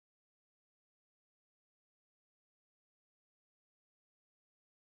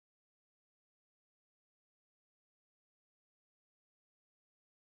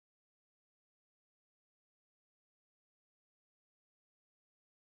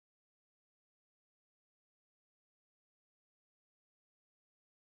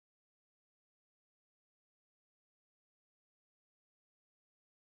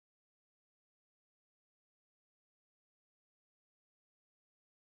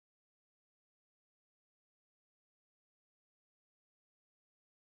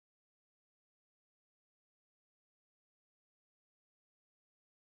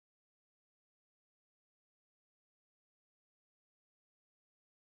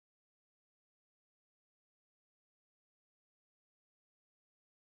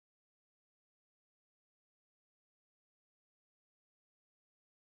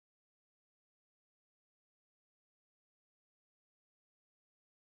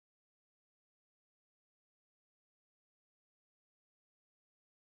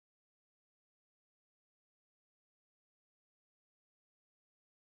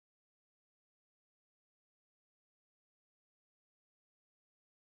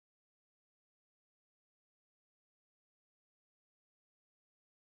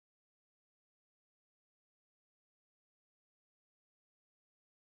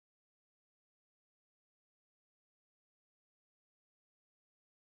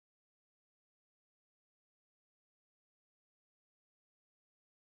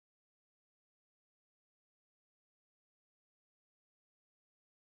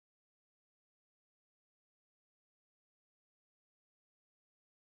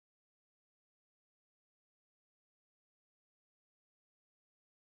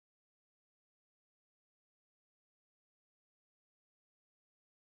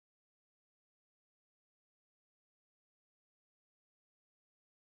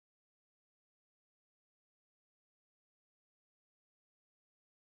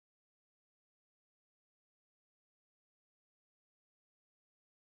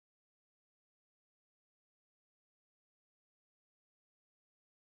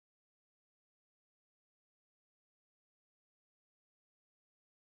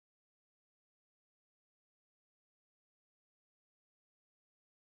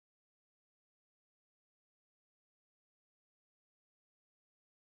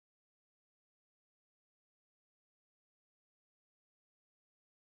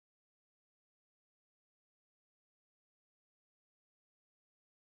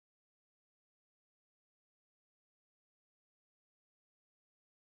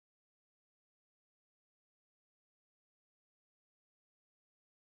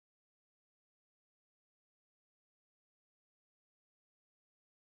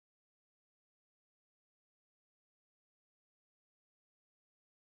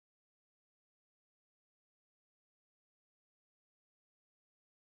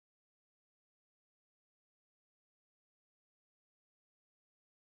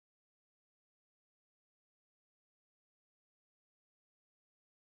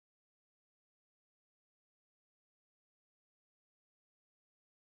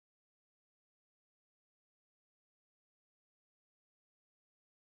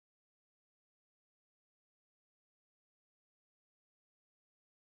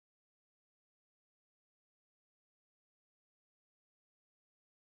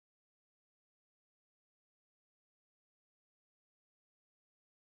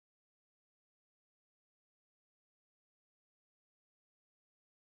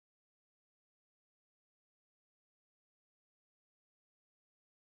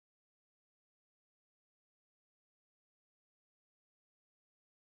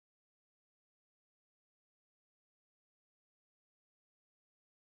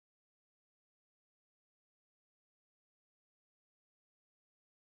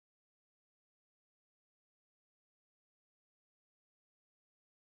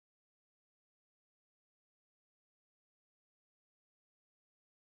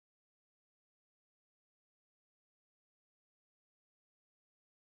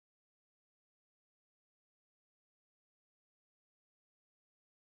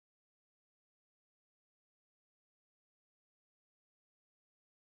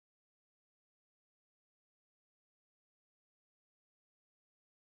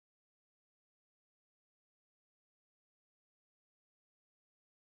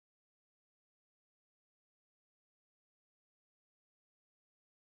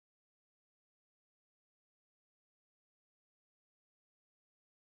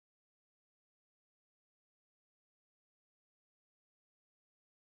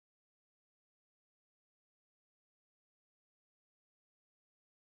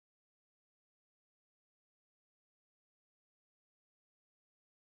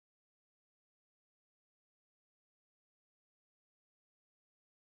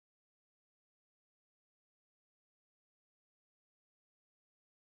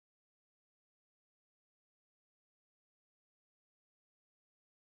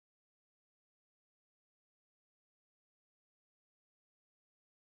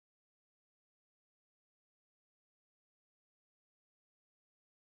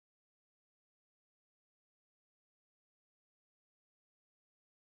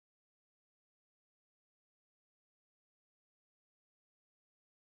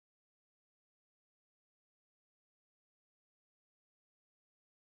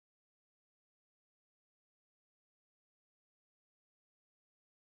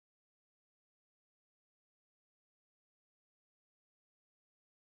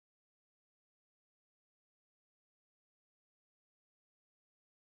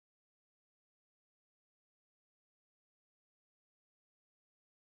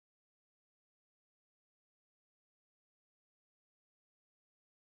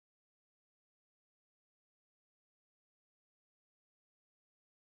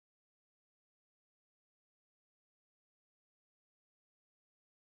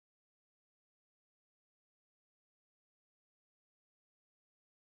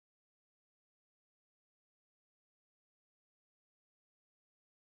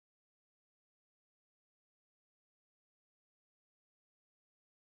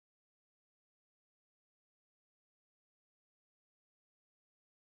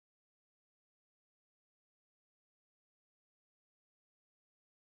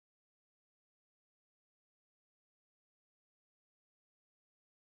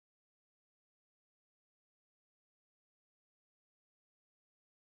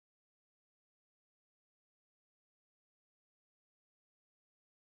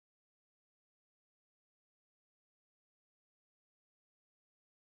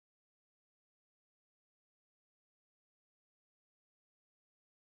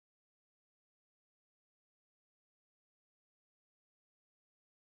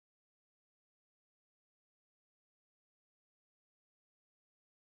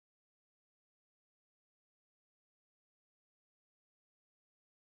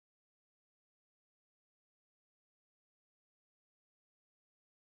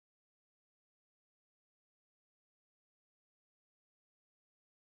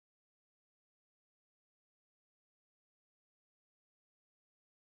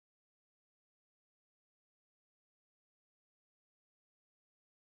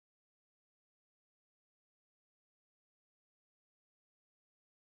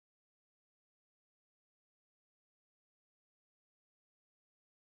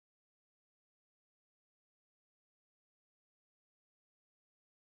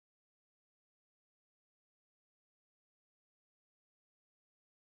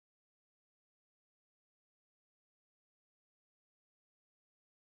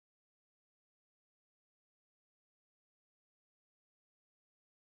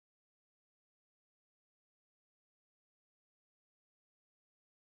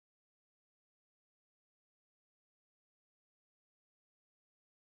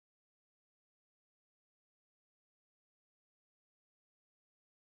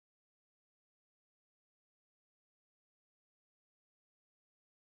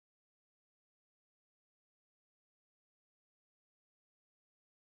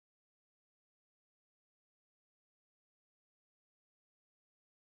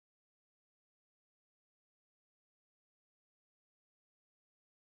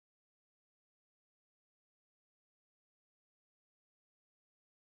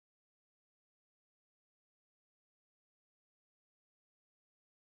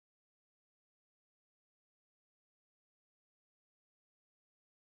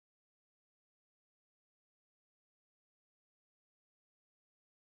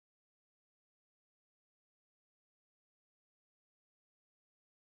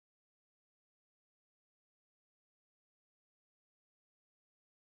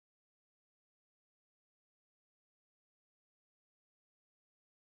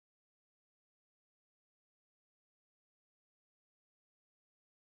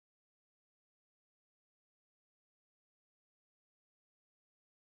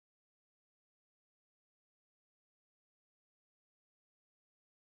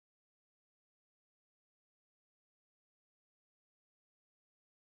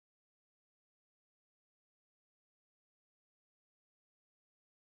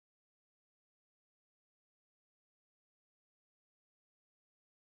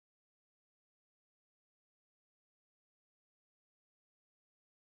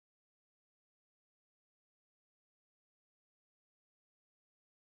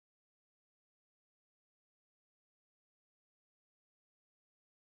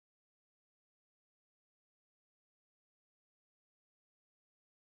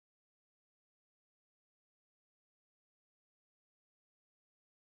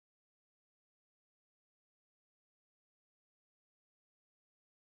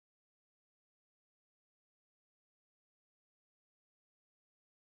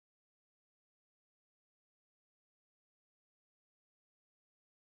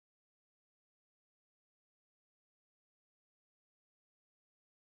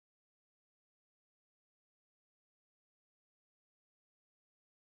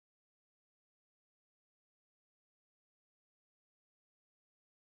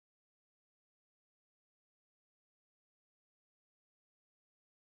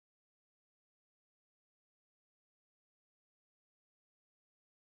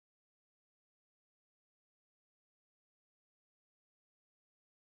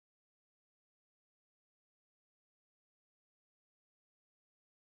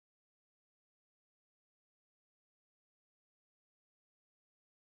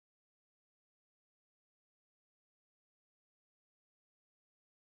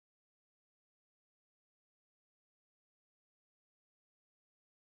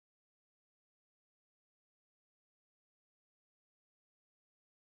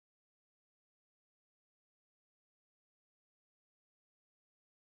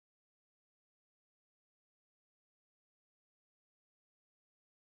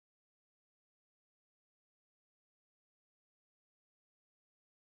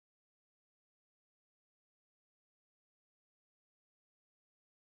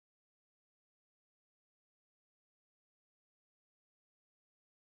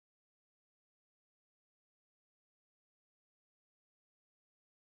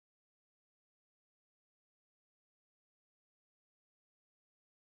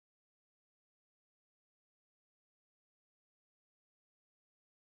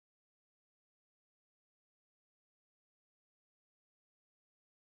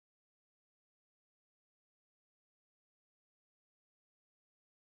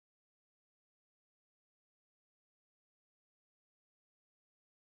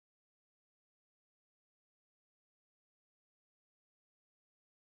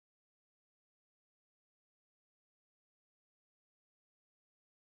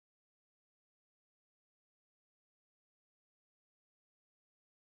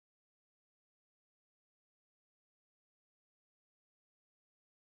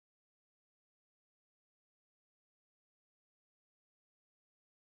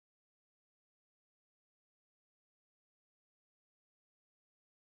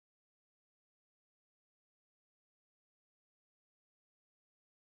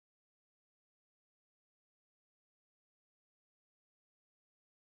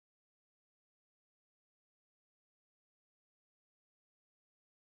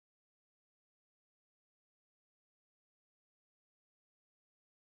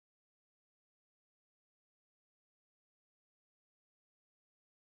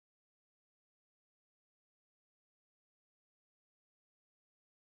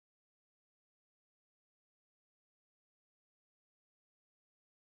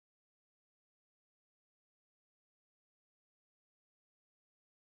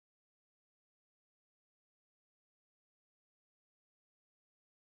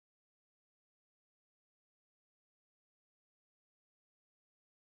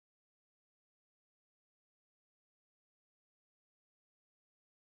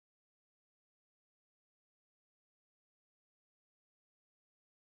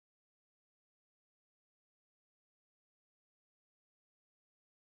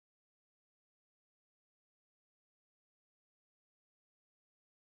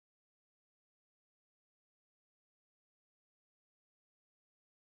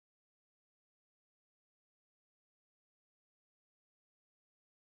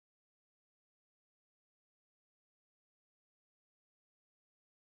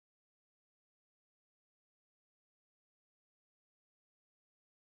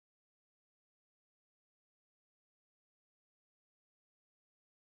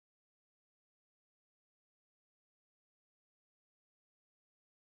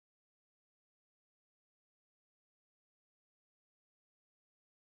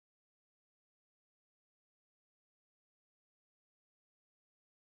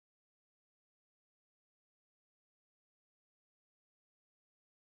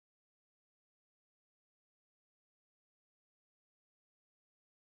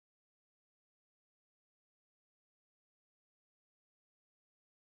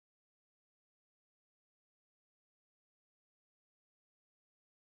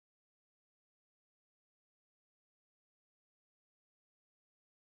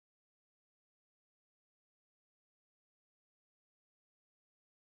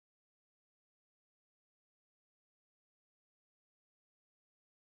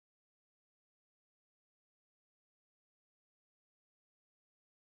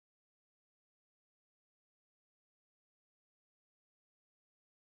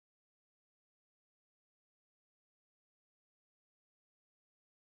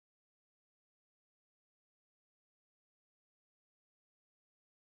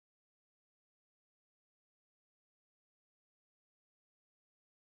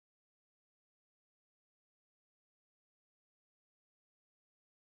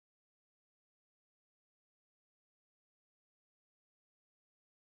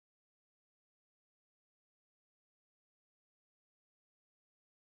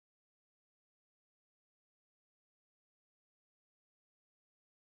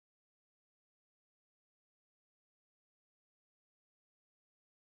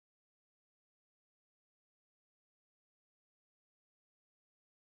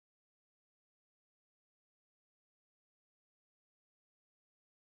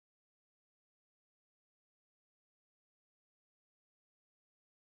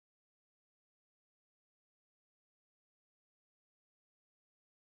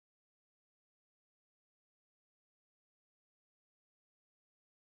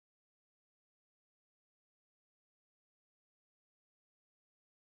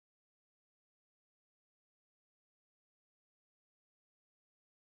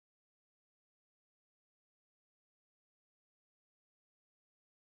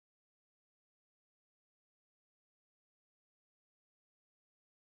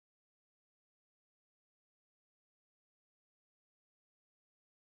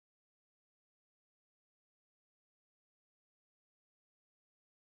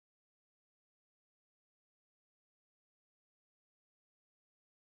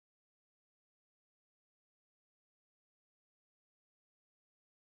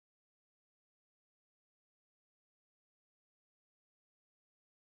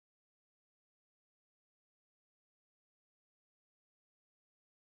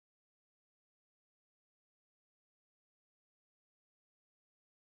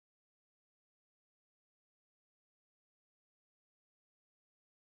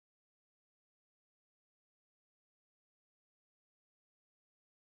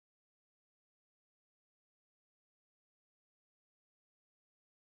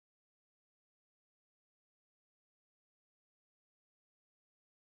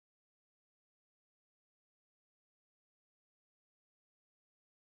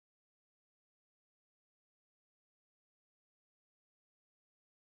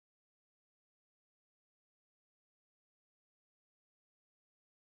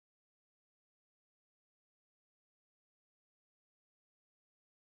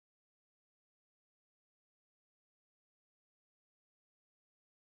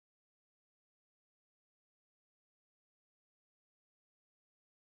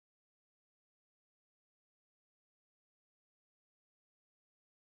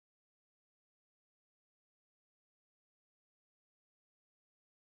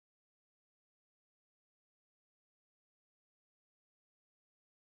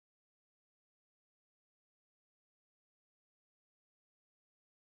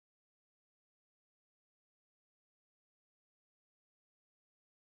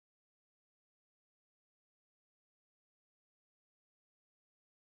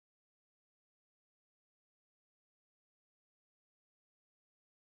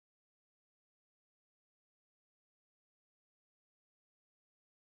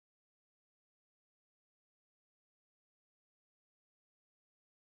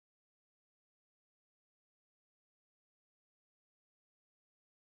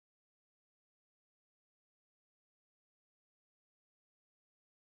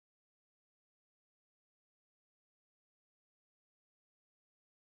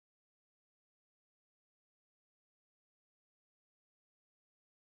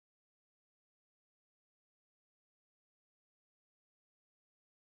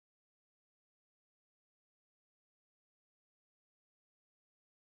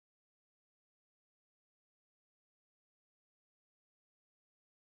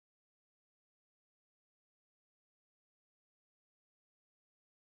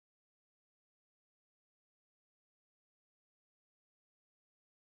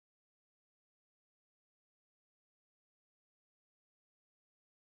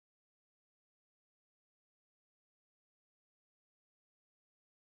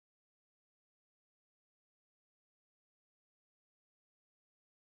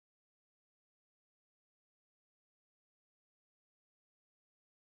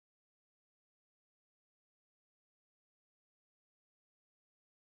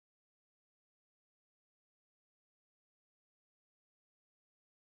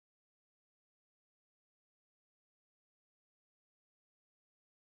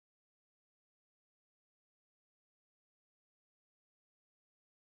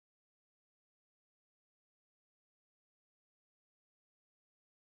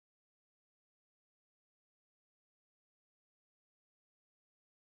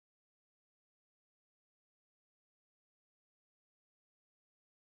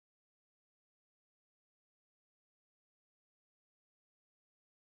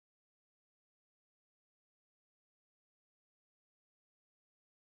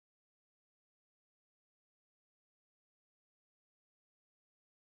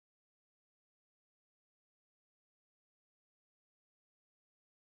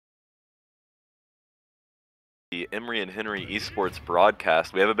the Emory and Henry Esports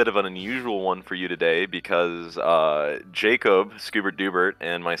broadcast. We have a bit of an unusual one for you today because Jacob, Scoobert Dubert,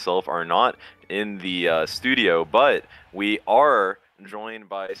 and myself are not in the studio, but we are joined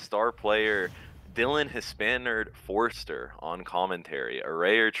by star player Dylan Hispanerd Forster on commentary. A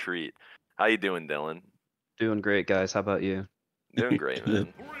rare treat. How you doing, Dylan? Doing great, guys. How about you? Doing great,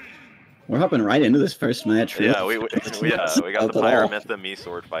 man. We're hopping right into this first match. Really Yeah, we got the Pyramithra me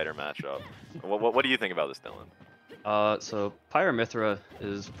sword fighter matchup. What do you think about this, Dylan? So Pyramithra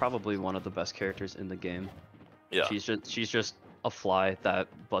is probably one of the best characters in the game. Yeah. She's just a fly that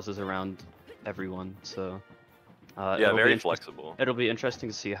buzzes around everyone. So yeah, very flexible. It'll be interesting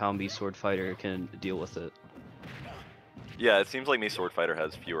to see how me sword fighter can deal with it. Yeah, it seems like me sword fighter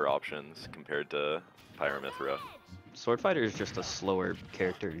has fewer options compared to Pyramithra. Sword fighter is just a slower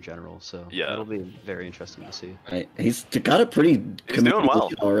character in general, so yeah, it'll be very interesting to see. Right. He's got a pretty doing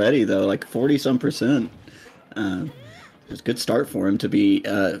well already, though, like 40-some%. It's a good start for him to be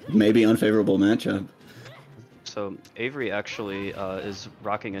maybe unfavorable matchup. So Avery actually is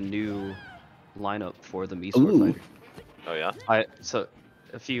rocking a new lineup for the me sword fighter. Oh yeah. So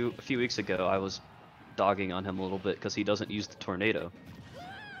a few weeks ago I was dogging on him a little bit because he doesn't use the tornado,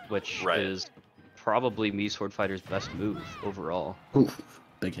 which is probably me sword fighter's best move overall. Ooh,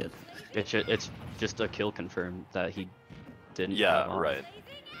 big hit. It's just a kill confirm that he didn't. Yeah, right.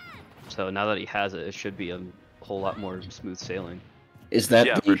 So now that he has it, it should be a whole lot more smooth sailing. Is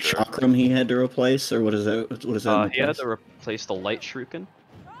that the chakram he had to replace, or what is that? What is that? He had to replace the light shuriken.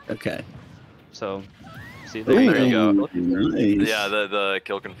 Okay. So, see, there you go. Nice. Yeah, the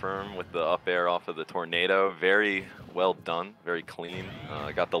kill confirm with the up air off of the tornado, very well done, very clean.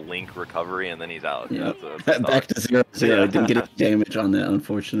 Got the link recovery, and then he's out. Yeah. Back to 0-0. Yeah. Didn't get any damage on that,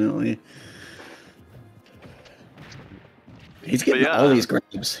 unfortunately. He's getting all these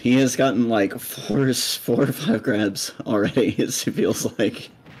grabs. He has gotten like four or 5 grabs already. It feels like.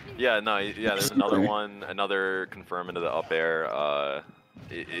 Yeah, no, yeah. There's another one, another confirm into the up air.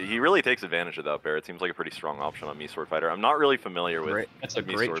 He really takes advantage of the up air. It seems like a pretty strong option on me sword fighter. I'm not really familiar with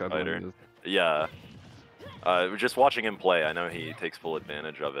me sword fighter. Move. Yeah. Just watching him play, I know he takes full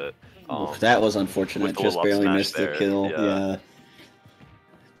advantage of it. That was unfortunate. Just barely missed the kill. Yeah.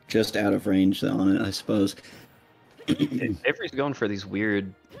 Just out of range on it, I suppose. Avery's going for these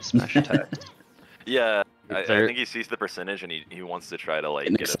weird smash attacks. Yeah, I think he sees the percentage and he wants to try to like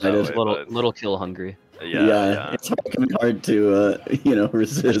get it that way, little kill hungry. Yeah. It's hard to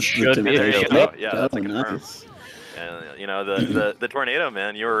resist. There you go. Yeah, that's a confirm. Nice. And the tornado,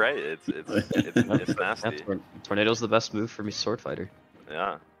 man, you were right. It's nasty. Tornado's the best move for me sword fighter.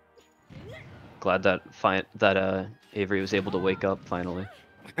 Yeah. Glad that Avery was able to wake up finally.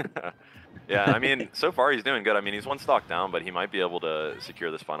 Yeah, I mean, so far he's doing good. I mean, he's one stock down, but he might be able to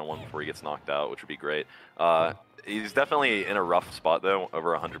secure this final one before he gets knocked out, which would be great. He's definitely in a rough spot, though,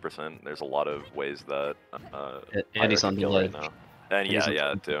 over 100%. There's a lot of ways that and he's on the ledge. Right now. And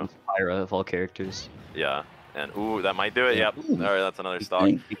yeah, too. Pyra of all characters. Yeah, and ooh, that might do it. Yep. All right, that's another stock.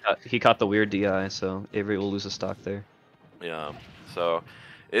 He caught the weird DI, so Avery will lose a stock there. Yeah, so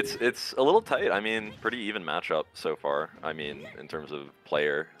it's a little tight. I mean, pretty even matchup so far. I mean, in terms of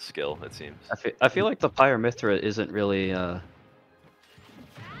player skill, it seems. I feel like the Pyramithra isn't really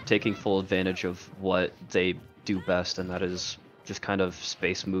taking full advantage of what they do best, and that is just kind of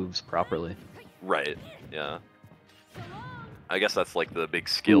space moves properly. Right. Yeah. I guess that's like the big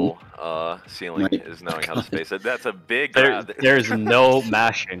skill ceiling is knowing how to space it. That's a big grab. There's no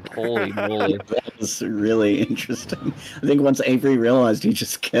mashing. Holy moly. That was really interesting. I think once Avery realized, he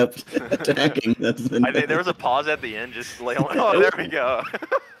just kept attacking. I think there was a pause at the end, just like, oh, there we go.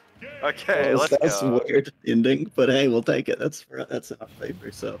 Okay, let's go. That's a weird ending, but hey, we'll take it. That's our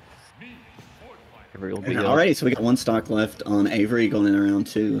favor, so. Avery will be alrighty, so we got one stock left on Avery going in around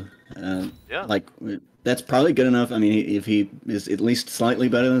 2. Yeah. Like, that's probably good enough. I mean, if he is at least slightly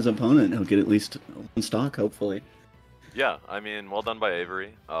better than his opponent, he'll get at least one stock, hopefully. Yeah, I mean, well done by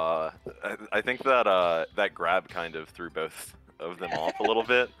Avery. I think that that grab kind of threw both of them off a little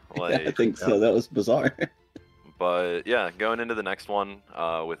bit. Like, yeah, I think so. That was bizarre. But yeah, going into the next one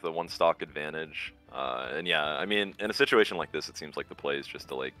with a 1 stock advantage. And yeah, I mean, in a situation like this, it seems like the play is just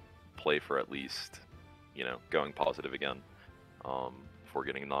to like play for at least, going positive again. Before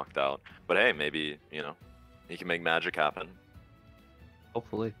getting knocked out. But hey, maybe, he can make magic happen.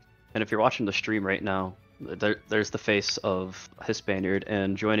 Hopefully. And if you're watching the stream right now, there's the face of Hispanerd,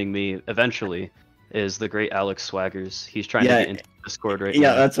 and joining me eventually is the great Alex Swaggers. He's trying to get into Discord right now.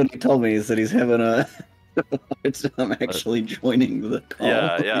 Yeah, that's what he told me, is that he's having a hard time actually joining the call.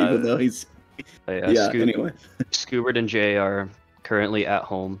 Yeah. Even though he's... anyway. Scoobert and Jay are currently at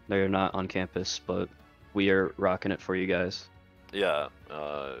home. They're not on campus, but we are rocking it for you guys. Yeah,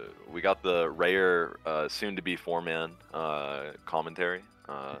 we got the rare, soon-to-be four-man commentary.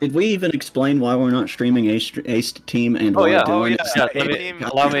 Did we even explain why we're not streaming Ace Team and Oh why yeah, Dylan yeah. is-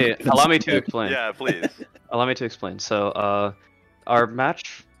 Allow me to explain. Yeah, please. Allow me to explain. So,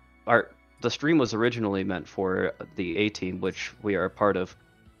 the stream was originally meant for the A team, which we are a part of.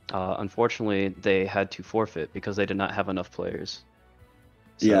 Unfortunately, they had to forfeit because they did not have enough players.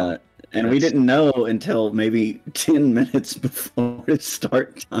 So, Yeah, and we didn't know until maybe 10 minutes before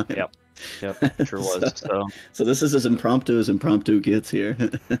start time. Yep, sure was. So this is as impromptu gets here.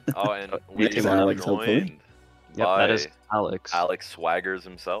 Oh, and Yeah, we are Alex, hopefully. joined Yep, by that is Alex. Alex Swaggers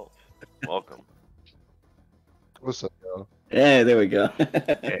himself. Welcome. What's up, y'all? Yeah, there we go.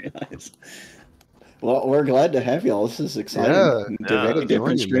 Nice. Well, we're glad to have y'all. This is exciting. Yeah. Very different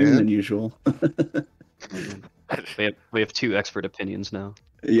Join you, stream man. than usual. We have two expert opinions now.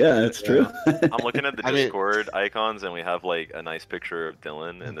 Yeah, that's true. I'm looking at the I mean- Discord icons, and we have like a nice picture of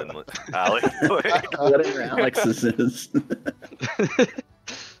Dylan, and then Alex. Whatever Alex's is.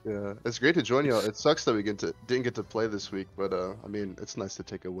 Yeah, it's great to join y'all. It sucks that we didn't get to play this week, but I mean, it's nice to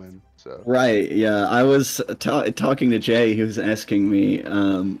take a win. So Right, yeah. I was talking to Jay, who was asking me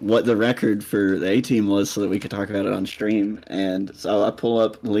what the record for the A team was so that we could talk about it on stream. And so I pull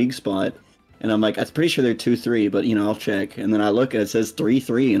up League Spot, and I'm like, I'm pretty sure they're 2-3, but, I'll check. And then I look, and it says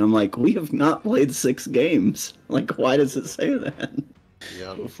 3-3, and I'm like, we have not played 6 games. Like, why does it say that?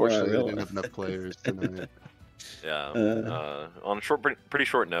 yeah, Before I unfortunately, we didn't realized. have enough players tonight. Yeah, on pretty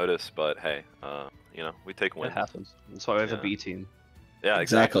short notice, but hey, we take It wins. happens. That's why we have Yeah. a B team. Yeah,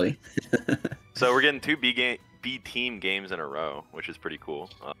 exactly. Exactly. So we're getting 2 B team games in a row, which is pretty cool.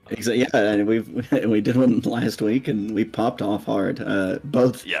 Yeah, and we did one last week, and we popped off hard.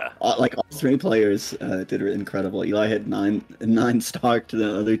 Both, Yeah, like all 3 players, did incredible. Eli had nine stock to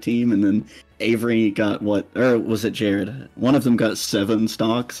the other team, and then Avery got or was it Jared? One of them got 7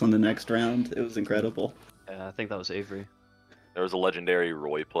 stocks on the next round. It was incredible. Yeah, I think that was Avery. there was a legendary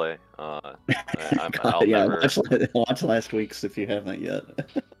Roy play. God, I'll yeah, never. watch last week's if you haven't yet.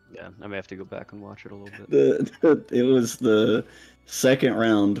 Yeah, I may have to go back and watch it a little bit. It was the second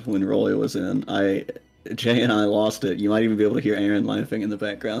round when Roy was in. Jay and I lost it. You might even be able to hear Aaron laughing in the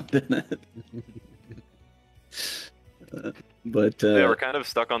background. But Yeah, we're kind of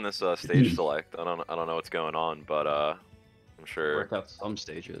stuck on this stage select. I don't know what's going on, but I'm sure. Work out some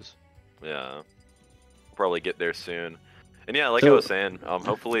stages. Yeah, we'll probably get there soon. And yeah, like I was saying,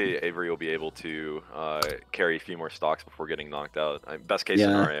 hopefully Avery will be able to carry a few more stocks before getting knocked out. Best case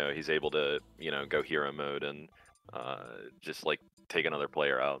scenario, he's able to go hero mode and just like take another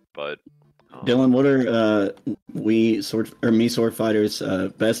player out. But Dylan, what are me sword fighters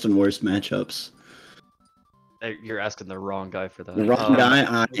best and worst matchups? You're asking the wrong guy for that. The wrong guy.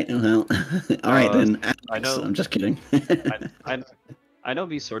 All right then. Alex, I know. I'm just kidding. I know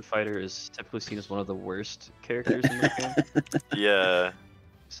me sword fighter is typically seen as one of the worst characters in the game. yeah,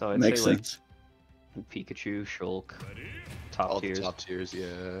 So I'd Makes say sense. like Pikachu, Shulk, All top the tiers. top tiers, yeah.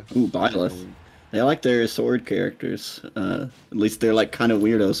 Ooh, Byleth. They like their sword characters. At least they're like kind of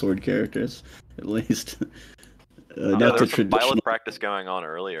weirdo sword characters. At least. there Not the was some traditional. Byleth practice going on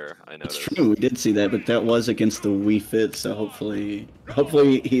earlier. I It's noticed. true, we did see that, but that was against the Wii Fit, so hopefully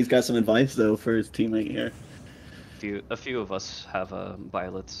he's got some advice though for his teammate here. A few of us have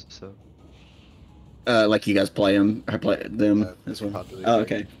Byleths, so Like you guys play them or play them Yeah, as well. popular Oh,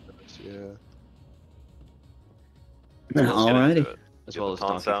 okay. characters, Let's get into Alrighty. it. as Get well the as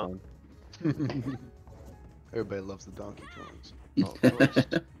taunts Donkey out. Kong. yeah. Everybody loves the Donkey Kongs. Oh, of course.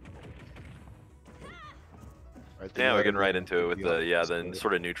 Alright, Yeah, we're getting right into it with Yeah. the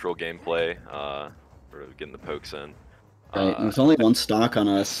sort of neutral gameplay. Sort of getting the pokes in. Right, there's only one stock on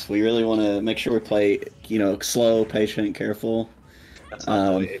us. We really want to make sure we play, slow, patient, careful. That's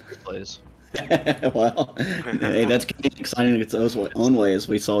not the way Avery plays. Well, hey, that's getting exciting in its own way, as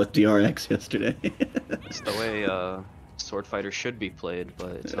we saw with DRX yesterday. It's the way sword fighter should be played,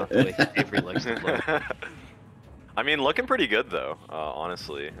 but it's not the way Avery likes to play. I mean, looking pretty good though.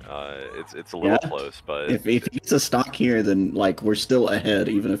 Honestly, it's a little Yeah. close, but if he gets a stock here, then we're still ahead,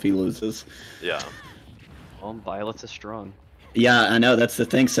 even if he loses. yeah. Well, Byleth is strong. Yeah, I know, that's the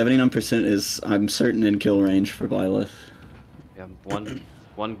thing. 79% is, I'm certain, in kill range for Byleth. Yeah,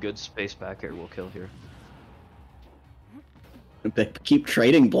 one good space back air will kill here. They keep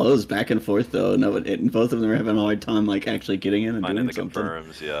trading blows back and forth, though. No, both of them are having a hard time, actually getting in and Finding doing the something.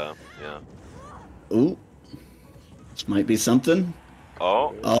 confirms, yeah. Ooh. This might be something.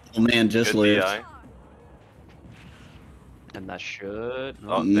 Oh, Oh, man, just good lived. DI. And that should...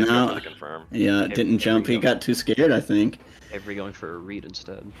 Oh, they go No. for the confirm. Yeah, Okay, didn't there jump. we He go. got too scared, I think. Avery going for a read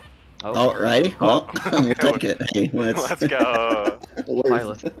instead. Alrighty, well, we'll take it. Hey, Let's go.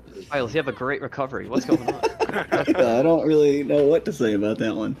 Pilot, you have a great recovery. What's going on? I don't really know what to say about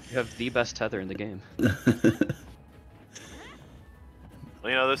that one. You have the best tether in the game. Well,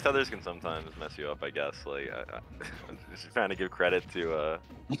 you know, those tethers can sometimes mess you up, I guess. Like, I'm just trying to give credit to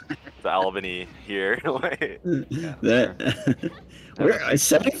Ualbany here. Like, We're at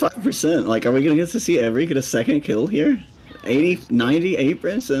 75%. Like, are we gonna get to see Every get a second kill here?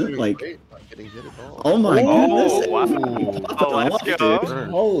 98%. Like, Getting hit at all. oh my goodness! wow. Oh, Let's go. dude.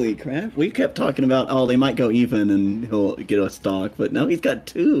 Holy crap! We kept talking about, oh, they might go even and he'll get a stock, but no, he's got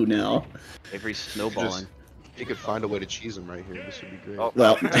 2 now. Avery's snowballing. He could find a way to cheese him right here. This would be great. Oh.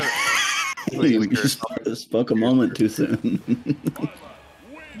 Well, you just spoke a moment too soon.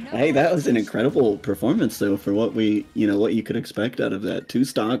 Hey, that was an incredible performance, though, for what what you could expect out of that. 2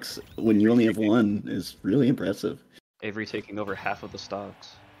 stocks when you only have 1 is really impressive. Avery taking over half of the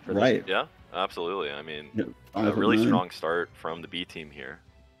stocks. Right. Yeah, absolutely. I mean, Yep. a really strong start from the B team here.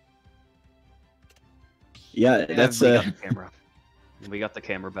 Yeah, And that's we got the camera. We got the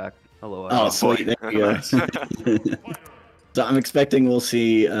camera back. Hello. Oh, sweet. There you go. So I'm expecting we'll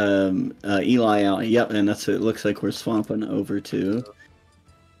see Eli out. Yep, and that's what it looks like we're swapping over to.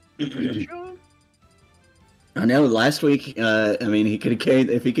 I know last week, I mean, he could carry,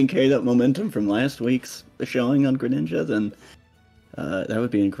 if he can carry that momentum from last week's showing on Greninja, then that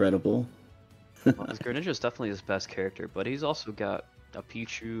would be incredible. Greninja is definitely his best character, but he's also got a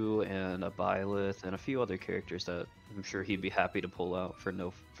Pichu and a Byleth and a few other characters that I'm sure he'd be happy to pull out for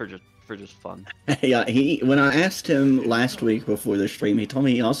just fun. Yeah, when I asked him last week before the stream, he told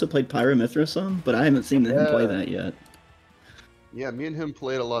me he also played Pyramithra some, but I haven't seen him play that yet. Yeah, me and him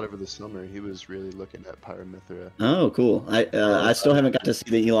played a lot over the summer. He was really looking at Pyramithra. Oh, cool. I still haven't got to see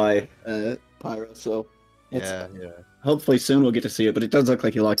the Eli Pyro, so Yeah. hopefully soon we'll get to see it. But it does look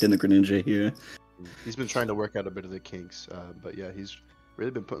like he locked in the Greninja here. He's been trying to work out a bit of the kinks, but yeah, he's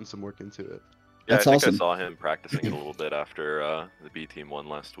really been putting some work into it. Yeah, That's I think awesome. I saw him practicing it a little bit after the B team won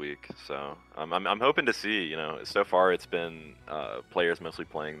last week. So I'm hoping to see. You know, so far it's been players mostly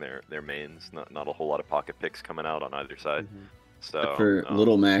playing their mains, not a whole lot of pocket picks coming out on either side. So Except for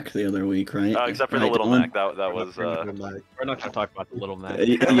Little Mac the other week, right? except for the Right, Little Dylan? Mac, that was We're not gonna talk about the little man.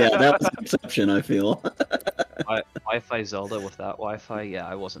 Yeah, that was an exception, I feel. Wi-Fi Zelda with that Wi-Fi, yeah,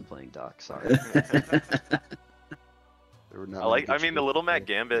 I wasn't playing Doc. Sorry. I mean, the Little Mac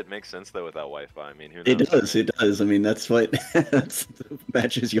Gambit makes sense though with that Wi-Fi. I mean, who It knows? does. I mean, that's what that's the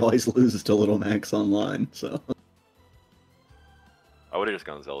matches you always lose to Little Macs online. So I would have just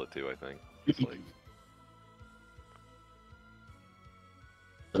gone Zelda too. I think. It's like,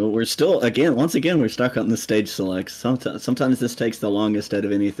 So we're still, once again, we're stuck on the stage selects. Sometimes this takes the longest out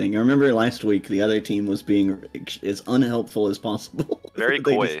of anything. I remember last week the other team was being as unhelpful as possible. very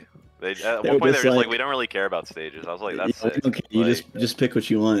They coy. At they one were point they just were just like- like, we don't really care about stages. I was like, that's we sick. don't care. You Like, just pick what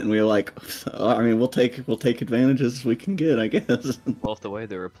you want, and we were like, I mean, we'll take advantages we can get, I guess. Well, if the way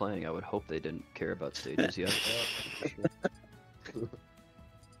they were playing, I would hope they didn't care about stages yet.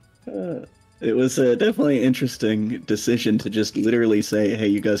 It was definitely an interesting decision to just literally say, hey,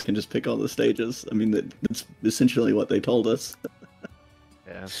 you guys can just pick all the stages. I mean, that's essentially what they told us.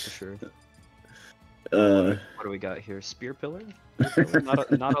 Yeah, for sure. Uh, What do we got here? Spear Pillar?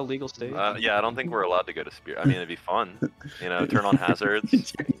 Not a legal stage? yeah, I don't think we're allowed to go to Spear. I mean, it'd be fun. You know, turn on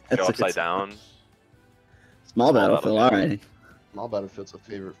hazards, go upside down. Small battlefield, alright. Small Battlefield's a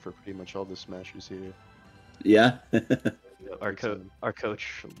favorite for pretty much all the Smashers here. Yeah. Our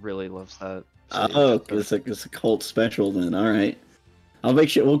coach really loves that. Oh, it's a cult special then. All right, I'll make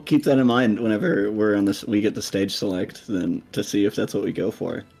sure we'll keep that in mind whenever we're on this. We get the stage select then to see if that's what we go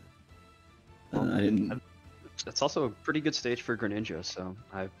for. I didn't. It's also a pretty good stage for Greninja, so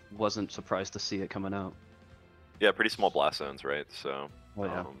I wasn't surprised to see it coming out. Yeah, pretty small blast zones, right? So. Oh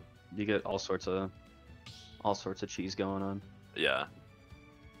yeah, you get all sorts of cheese going on. Yeah.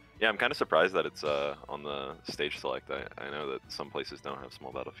 Yeah, I'm kind of surprised that it's on the stage select. I know that some places don't have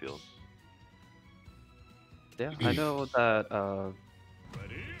small battlefield. Yeah,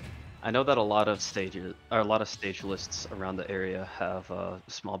 I know that a lot of stage lists around the area have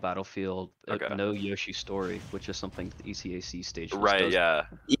small battlefield, Okay. no Yoshi story, which is something the ECAC stage list Right, does. yeah.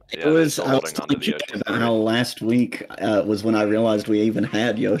 It Yeah, was. they're I was holding on to the thinking Yoshi about story. how last week was when I realized we even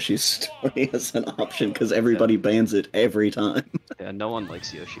had Yoshi's story as an option because everybody bans it every time. Yeah, no one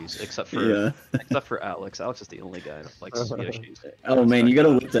likes Yoshi's except for Yeah. except for Alex. Alex is the only guy that likes Yoshi's. Oh man, you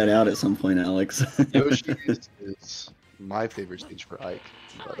gotta whip that out at some point, Alex. Yoshi is my favorite stage for Ike.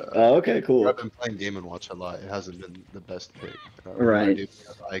 But, Oh, okay, cool. I've been playing Game & Watch a lot. It hasn't been the best pick. When Right. I do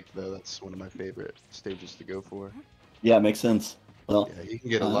have Ike, though, that's one of my favorite stages to go for. Yeah, makes sense. Well, Yeah, you can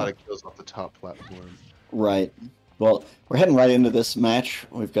get a lot of kills off the top platform. right. Well, we're heading right into this match.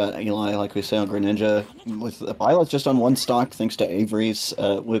 We've got Eli, like we say, on Greninja, with the pilot just on one stock, thanks to Avery's,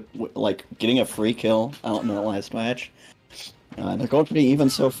 with like getting a free kill out in the last match. They're going pretty even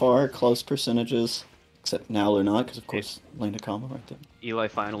so far, close percentages, except now they're not, because of course, landed a combo right there. Eli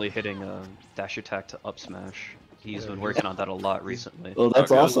finally hitting a dash attack to up smash. He's been working on that a lot recently. Well,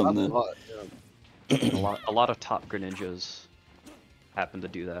 that's Okay. awesome then. A lot of top Greninjas happen to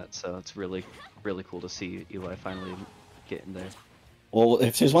do that, so it's really cool to see Eli finally getting there. Well,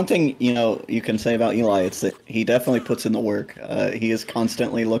 if there's one thing, you can say about Eli, it's that he definitely puts in the work. He is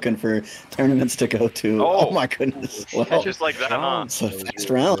constantly looking for tournaments to go to. Oh my goodness. Well, Just like that, huh? it's a fast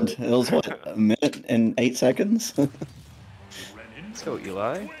round. It was, what, a minute and 8 seconds? Let's go,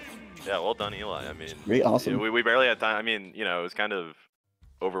 Eli. Yeah, well done, Eli. I mean, Pretty awesome. we barely had time. I mean, it was kind of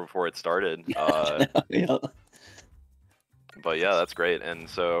over before it started. Yeah. But yeah, that's great. And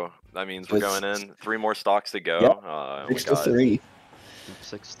so that means we're going in 3 more stocks to go. Yep. We 6-3.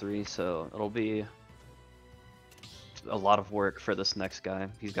 6-3, so it'll be a lot of work for this next guy.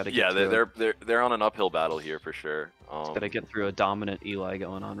 He's got to get they're on an uphill battle here for sure. He's got to get through a dominant Eli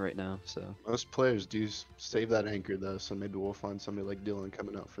going on right now. So most players do save that anchor though, so maybe we'll find somebody like Dylan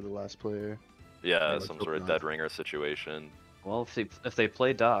coming out for the last player. Yeah, like some sort of dead ringer situation. well, if they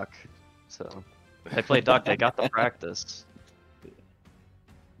play Doc, so if they play Doc, they got the practice.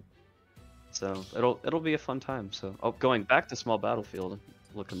 So it'll be a fun time. So going back to small battlefield,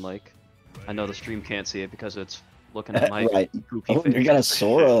 looking like I know the stream can't see it because it's looking at my goofy face. You got a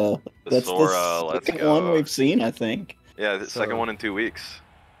Sora. That's Sora, the let's second go. one we've seen, I think. Yeah, the second one in 2 weeks.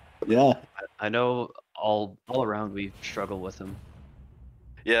 Yeah. I know all around we struggle with him.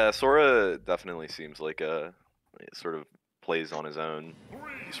 Yeah, Sora definitely seems like sort of plays on his own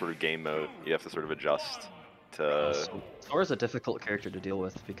sort of game mode. You have to sort of adjust to. So Sora's a difficult character to deal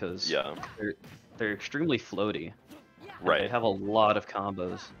with because Yeah. they're extremely floaty. Right. They have a lot of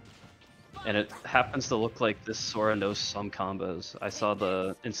combos. And it happens to look like this Sora knows some combos. I saw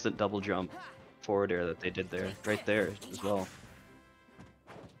the instant double jump forward air that they did there, right there as well.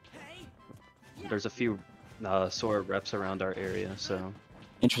 There's a few Sora reps around our area, so.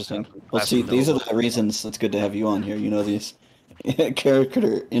 Interesting. Well, see, these are the reasons it's good to have you on here. You know these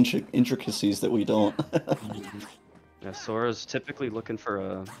character intricacies that we don't. Yeah, Sora's typically looking for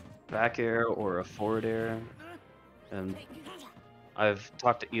a back air or a forward air, and I've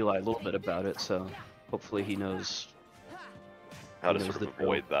talked to Eli a little bit about it, so hopefully he knows how to sort of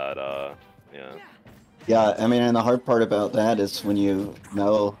avoid that. Yeah. Yeah, I mean, and the hard part about that is when you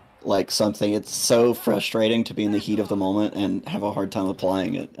know like something, it's so frustrating to be in the heat of the moment and have a hard time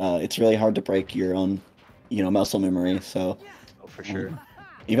applying it. It's really hard to break your own, muscle memory. So, for sure.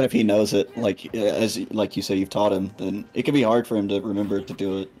 Even if he knows it, like you say, you've taught him, then it can be hard for him to remember to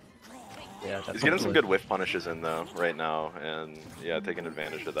do it. Yeah, he's getting some good whiff punishes in though right now, and yeah, taking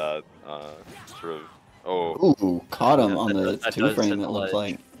advantage of that. Sort of. Oh. Ooh, caught him on the 2-frame. It looks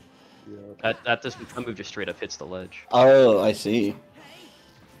like. Yeah. That move just straight up hits the ledge. Oh, I see.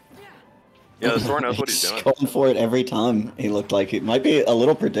 Yeah, the Sora knows what he's doing. Going for it every time. He looked like it might be a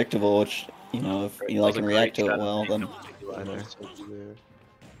little predictable, which if Eli can react to it well, then.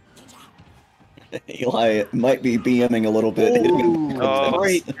 Eli might be BMing a little bit.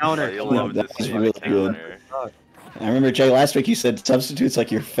 Great counter. That was really good. I remember, Jay, last week you said substitute's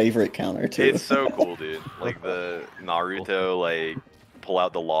like your favorite counter, too. It's so cool, dude. Like the Naruto, like, pull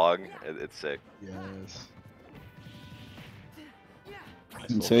out the log. It's sick. Yes.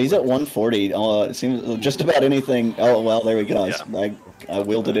 So he's at 140. It seems just about anything. Oh, well, there we go. Yeah. I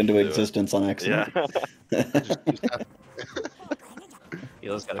willed it into existence on accident. Yeah.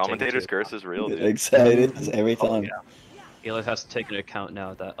 Commentator's curse is real, dude. Exactly, it is every time. Eli has to take into account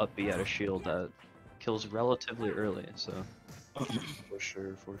now that up B at a shield that kills relatively early, so. For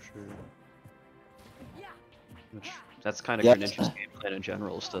sure. Which, that's kind of Greninja's game plan in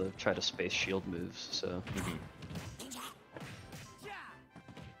general, is to try to space shield moves, so.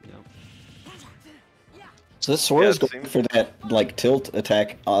 So this Sora's going for that tilt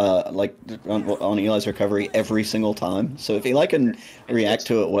attack on Eli's recovery every single time. So if Eli can react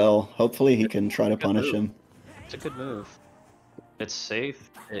to it well, hopefully he can try to punish him. It's a good move. It's safe.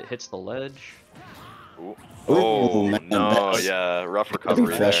 It hits the ledge. Ooh. Oh man, no! Yeah, rough recovery.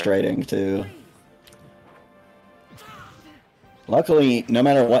 That'd be frustrating too. Luckily, no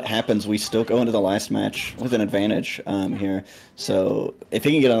matter what happens, we still go into the last match with an advantage here. So if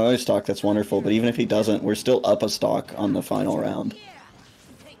he can get another stock, that's wonderful. But even if he doesn't, we're still up a stock on the final round.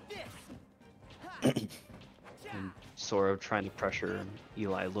 And Sora trying to pressure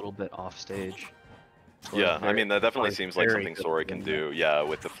Eli a little bit off stage. Yeah, I mean, that definitely Sora's seems like very something good Sora at can doing do. Yeah,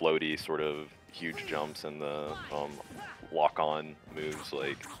 with the floaty sort of huge jumps and the lock-on moves.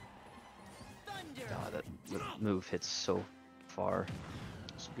 Like, God, that move hits so far.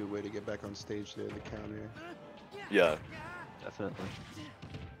 It's a good way to get back on stage there, the counter. yeah. Definitely.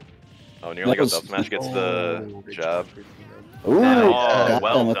 Oh, nearly got was- up smash. Gets the Great jab. job, great job. Ooh, Yeah, got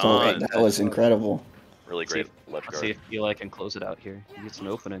well them with the done. that was incredible. Really Let's see great if- ledge Let's see guard. if Eli can close it out here. He gets an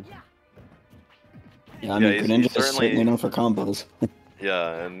opening. Yeah, I Yeah, mean, he's Greninja is certainly- certainly known for combos.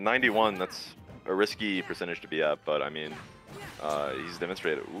 Yeah, and 91. That's a risky percentage to be at, but I mean, he's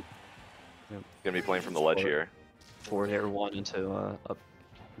demonstrated. Ooh. Yep. Gonna be playing from the ledge here. Forward air one into up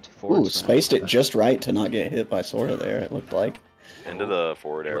into forward Ooh, smash. spaced it just right to not get hit by Sora there, it looked like. Into the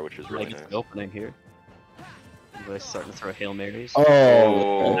forward air, which is Eli really gets nice. the opening here. Eli's starting to throw Hail Marys. Oh,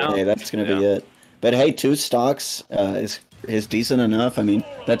 Oh. okay, that's gonna be Yeah. it. But hey, 2 stocks is decent enough. I mean,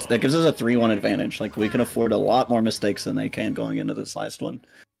 that gives us a 3-1 advantage. Like, we can afford a lot more mistakes than they can going into this last one.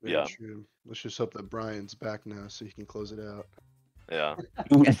 Very Yeah. True. Let's just hope that Brian's back now so he can close it out. Yeah.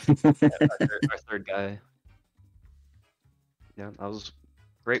 Our third guy. Yeah, that was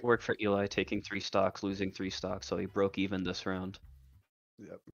great work for Eli, taking 3 stocks, losing 3 stocks, so he broke even this round.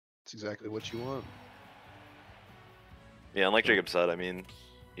 Yep. It's exactly what you want. Yeah, and like Jacob said, I mean,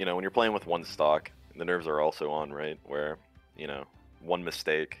 you know, when you're playing with 1 stock, the nerves are also on, right? Where, you know, 1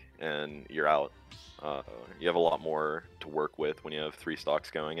 mistake and you're out. You have a lot more to work with when you have 3 stocks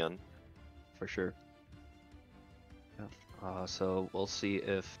going in. For sure. Yeah. So we'll see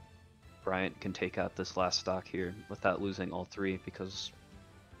if Bryant can take out this last stock here without losing all 3, because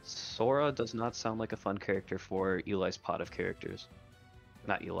Sora does not sound like a fun character for Eli's pot of characters.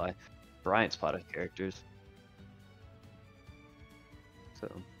 Not Eli, Bryant's pot of characters.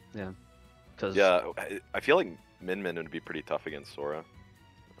 So, yeah. Cause, Yeah, I feel like Min Min would be pretty tough against Sora.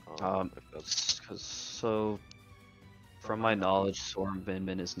 If that's... so, from my knowledge, Sora Min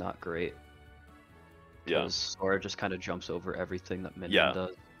Min is not great. Yeah. Because Sora just kind of jumps over everything that Min Yeah. Min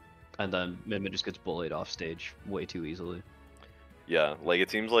does. And then Min Min just gets bullied off stage way too easily. Yeah, like it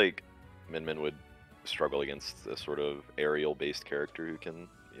seems like Min Min would struggle against a sort of aerial-based character who can,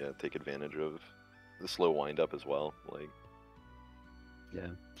 take advantage of the slow wind-up as well. Like, Yeah,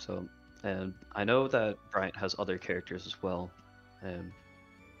 so, and I know that Bryant has other characters as well. And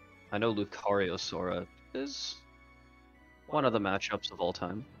I know Lucario Sora is one of the matchups of all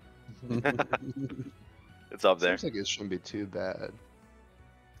time. it's up there. Seems like it shouldn't be too bad.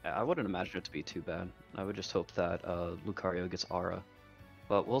 I wouldn't imagine it to be too bad. I would just hope that Lucario gets Aura.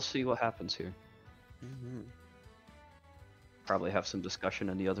 But we'll see what happens here. Mhm. Probably have some discussion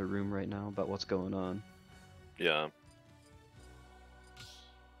in the other room right now about what's going on. Yeah.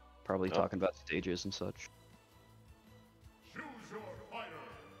 Probably Oh. talking about stages and such.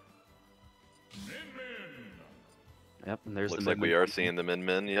 Yep, and there's Looks the like we Min Min. are seeing the Min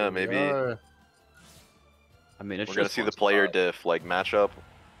Min. Yeah, maybe I mean, it's we're gonna just see one the player spot. diff like matchup.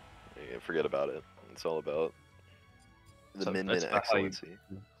 Forget about it. It's all about the So Min that's Min about how you- excellency.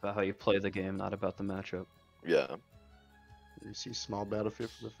 About how you play the game, not about the matchup. Yeah, You see small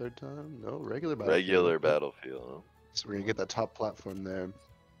battlefield for the 3rd time? No, regular battlefield. regular battlefield. So we're gonna get that top platform there.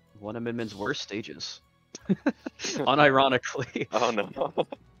 One of Min Min's worst stages. Unironically. Oh no.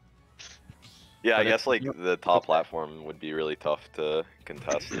 Yeah, I But guess it's- like the top platform would be really tough to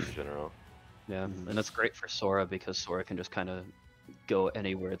contest in general. Yeah, and it's great for Sora because Sora can just kind of go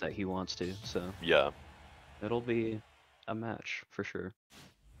anywhere that he wants to. So Yeah, it'll be a match for sure.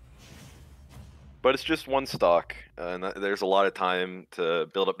 but it's just 1 stock, and there's a lot of time to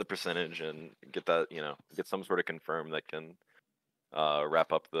build up the percentage and get that, get some sort of confirm that can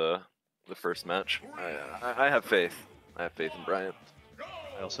wrap up the first match. I have faith. I have faith in Bryant.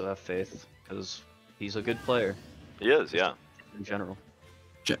 I also have faith because he's a good player He is, yeah. in general.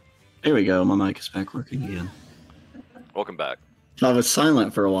 There we go, my mic is back working again. Welcome back. I was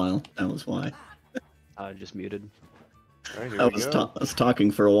silent for a while, that was why. I just muted. All right, here I we was, go. I was talking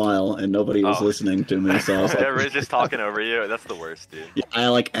for a while and nobody was Oh. listening to me, so I was like, Everybody's just talking over you. That's the worst, dude. yeah, I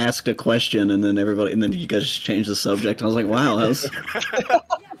like asked a question and then you guys just changed the subject. I was like, wow, that was.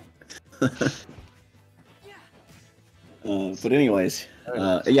 But anyways,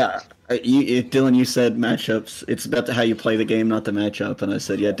 Dylan, you said matchups. It's about how you play the game, not the matchup. And I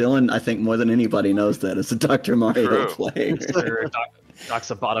said, yeah, Dylan, I think more than anybody knows that as a Dr. Mario True. player.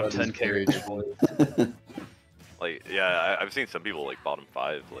 Doc's a bottom That is 10 very character. true. Like, yeah, I've seen some people like bottom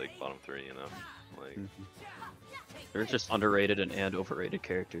 5, like bottom 3, Like, They're just underrated and overrated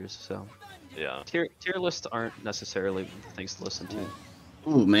characters. So yeah. tier lists aren't necessarily things to listen to.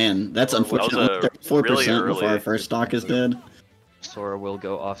 Ooh, man, that's That was unfortunate. a 34% really before early- our first stock is dead. Sora will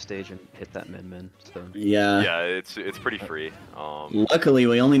go off stage and hit that min. So Yeah. Yeah, it's pretty free. Luckily,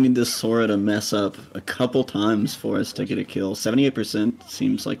 we only need this Sora to mess up a couple times for us to get a kill. 78%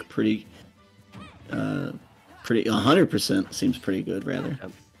 seems like pretty 100% seems pretty good, rather.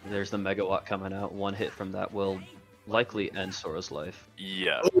 yep. There's the megawatt coming out. One hit from that will likely end Sora's life.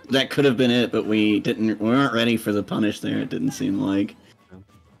 Yeah. Oh, that could have been it, but we weren't ready for the punish there. It didn't seem like.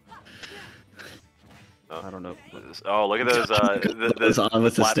 I don't know. Oh, look at those Those on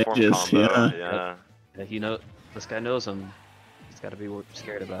with the platform stages, combo. yeah. Yeah, this guy knows him. He's got to be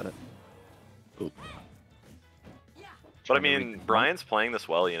scared about it. But I mean, Brian's playing this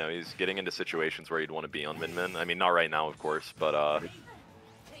well. He's getting into situations where he'd want to be on Min. I mean, not right now, of course, but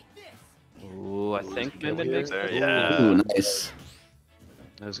Ooh, I think Min makes there. it. Yeah. Ooh, nice.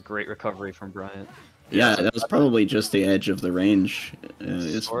 That was a great recovery from Bryant. Yeah, that was probably just the edge of the range.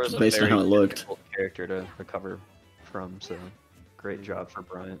 It's Sora's based a on how it very looked. difficult character to recover from, so great job for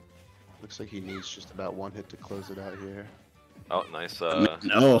Bryant. Looks like he needs just about one hit to close it out here. Oh, nice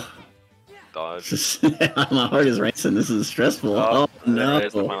No. dodge. My heart is racing. This is stressful. Oh,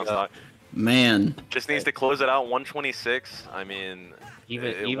 There's the no. final stock. Man. Just needs to close it out. 126. I mean,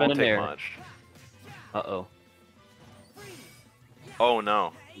 it Even won't in take air. much. Uh-oh. Oh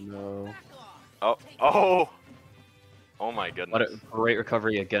no. No. Oh my What goodness. a great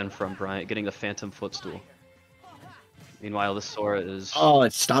recovery again from Bryant, getting the Phantom Footstool. Meanwhile, this Sora is Oh,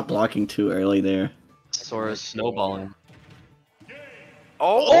 it stopped blocking too early there. Sora's snowballing.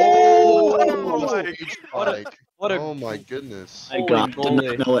 Oh! What a Oh my goodness. Thank Holy God, did moly.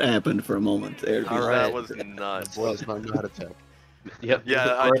 not know what happened for a moment there. All That right. was nuts. Boy does not know how to tech. Yep.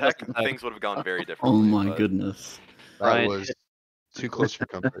 Yeah, I Sora tech doesn't have- things would have gone very Oh differently. my but- goodness. That Brian was hit- too close for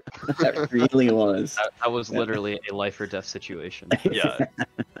comfort. That really was. That was literally a life or death situation. Yeah,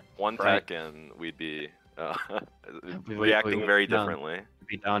 one Right. tech and we'd be We- reacting we- very no. differently. We'd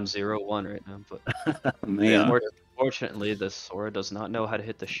be down 0-1 right now, but Man. fortunately, this Sora does not know how to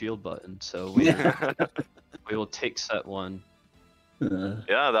hit the shield button, so we will take set one.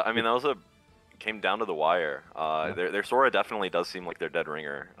 Yeah, I mean that came down to the wire. Their Sora definitely does seem like their dead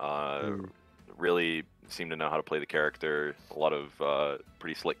ringer. Really seemed to know how to play the character. A lot of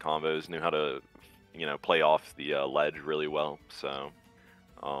pretty slick combos. Knew how to, play off the ledge really well. So,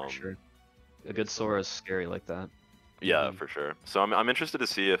 For sure. A good Sora is scary like that. yeah, for sure. So I'm interested to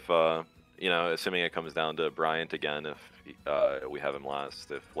see if assuming it comes down to Bryant again, if we have him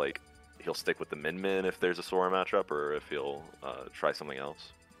last, if he'll stick with the Min if there's a Sora matchup, or if he'll try something else.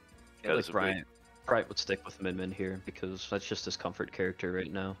 I feel like Because Bryant would stick with Min here because that's just his comfort character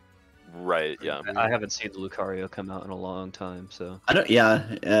right now. Right, yeah. I haven't seen the Lucario come out in a long time, so I don't.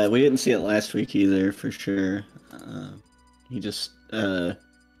 Yeah, we didn't see it last week either, for sure. He just.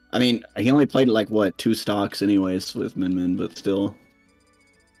 I mean, he only played like what 2 stocks, anyways, with Min, but still.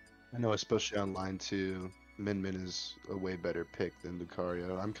 I know, especially online too. Min is a way better pick than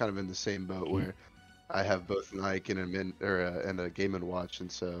Lucario. I'm kind of in the same boat where I have both an Ike and a Game & Watch, and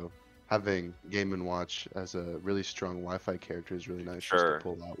so having Game & Watch as a really strong Wi-Fi character is really nice just to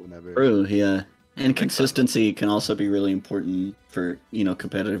pull out whenever. True, yeah. And consistency can also be really important for,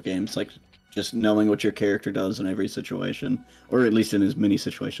 competitive games, like just knowing what your character does in every situation, or at least in as many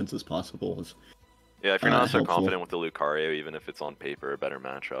situations as possible. Yeah, if you're not so helpful. confident with the Lucario, even if it's on paper a better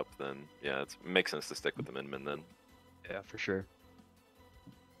matchup, then yeah, it makes sense to stick with the Min then. yeah, for sure.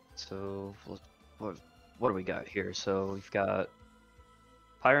 So what do we got here? So we've got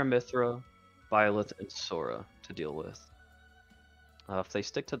Pyramithra, Violet, and Sora to deal with. If they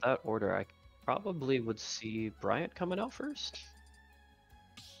stick to that order, I probably would see Bryant coming out first.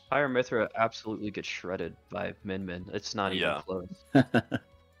 Pyramithra absolutely gets shredded by Min. It's not even Yeah. close.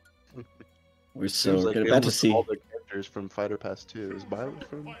 We're Seems like about to see. all the characters from Fighter Pass 2. Is Violet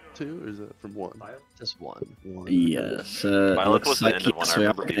from 2 or is it from 1? Just one. Yes. Violet looks was the like end of one. yes, I we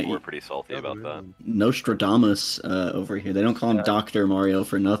remember are people gonna were pretty salty about that. Nostradamus over here. They don't call him Dr. Mario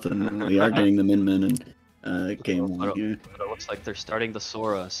for nothing. We are getting the Min and Game 1 here. But it looks like they're starting the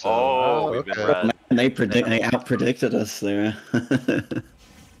Sora. So Oh, we've been okay. read. And they out-predicted us there.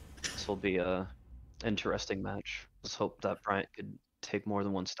 this will be a interesting match. Let's hope that Bryant could take more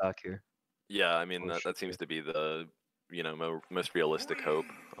than one stock here. Yeah, I mean For that sure. seems to be the most realistic hope,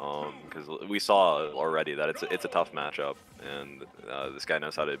 because we saw already that it's a tough matchup, and this guy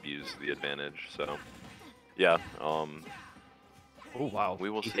knows how to abuse the advantage. So yeah, Oh wow, we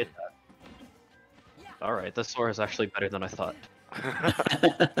will he see. hit that. All right, this Sora is actually better than I thought.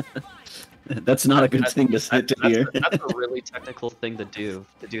 That's not a good thing to sit to hear. That's a really technical thing to do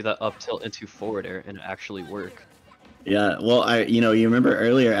that up tilt into forward air and actually work. Yeah, well, you remember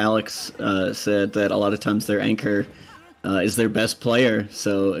earlier Alex said that a lot of times their anchor is their best player.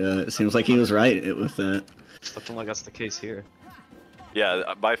 So it seems like he was right with that. It's looking like that's the case here.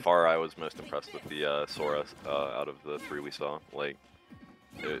 Yeah, by far I was most impressed with the Sora out of the 3 we saw. Like,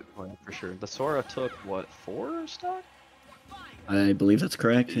 it, Oh, yeah, for sure. The Sora took, what, 4 stock? I believe that's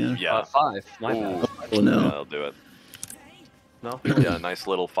correct. Yeah. yeah. 5. My bad. Ooh. Oh no. Yeah, I'll do it. No? Yeah, nice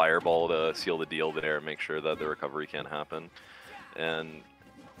little fireball to seal the deal there, make sure that the recovery can't happen. And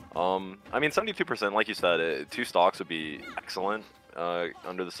I mean, 72%, like you said, 2 stocks would be excellent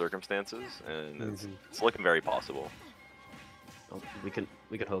under the circumstances, and it's looking very possible. Oh, we can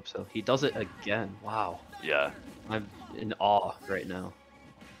hope so. He does it again. Wow. Yeah. I'm in awe right now.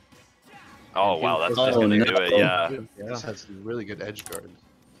 Oh And wow, he- that's just gonna no. do it. Yeah. Yeah. Just had some really good edge guards.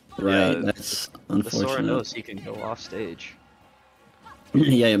 Right. Yeah. That's The Sora unfortunate. knows he can go off stage.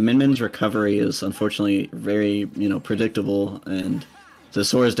 Yeah, Min-Min's recovery is unfortunately very, predictable, and the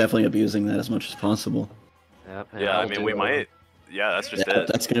Sora is definitely abusing that as much as possible. Yep, and Yeah, I I'll mean, do we it. might. Yeah, that's just Yeah, it.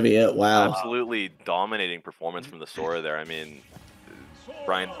 that's gonna be it. Wow. Absolutely dominating performance from the Sora there. I mean,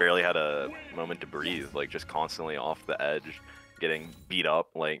 Brian barely had a moment to breathe, like just constantly off the edge, getting beat up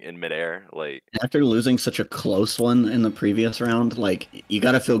like in midair. Like, After losing such a close one in the previous round, like you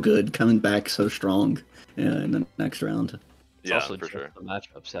gotta feel good coming back so strong in the next round. It's yeah, also for just sure. the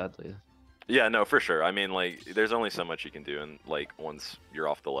matchup, sadly. Yeah, no, for sure. I mean, like, there's only so much you can do, and like once you're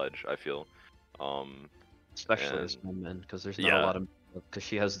off the ledge, I feel. Especially as And- Min, because there's not yeah. a lot of... Because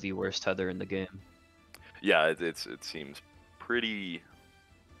she has the worst tether in the game. Yeah, it seems pretty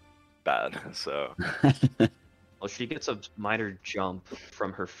bad. So Well, she gets a minor jump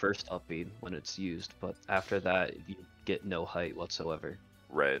from her first upbeat when it's used, but after that, you get no height whatsoever.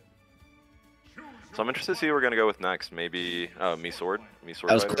 right. So I'm interested to see who we're gonna go with next. Maybe me sword. That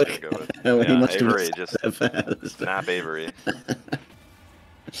was Fighter we're quick. gonna go with. Oh, he Yeah, must have Avery, been just so fast. snap Avery.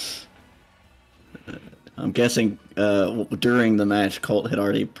 I'm guessing during the match, Colt had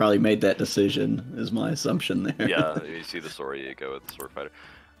already probably made that decision. Is my assumption there. Yeah, you see the Sora, you go with the sword fighter.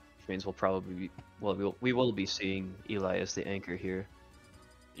 Which means we'll probably be... Well, we will be seeing Eli as the anchor here.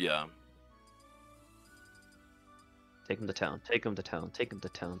 Yeah. Take him to town, take him to town, take him to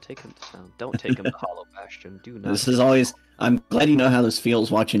town, take him to town. Don't take him to Hollow Bastion. Do not. This is always. I'm glad you know how this feels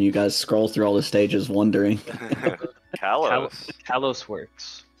watching you guys scroll through all the stages, wondering. Kalos. Kalos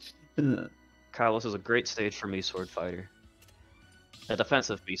works. Uh, Kalos is a great stage for me sword fighter. A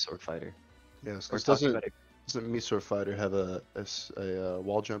defensive me sword fighter. Yeah, We're because talking doesn't about it. doesn't Misor Fighter have a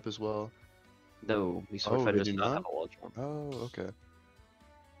wall jump as well? No, me sword Oh, fighter they does do not not? have a wall jump. Oh, okay.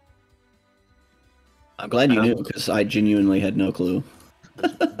 I'm glad you knew because I genuinely had no clue.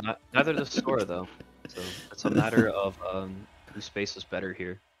 Neither does Sora though. So it's a matter of whose space is better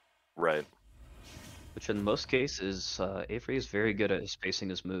here. Right. Which in most cases, Avery is very good at spacing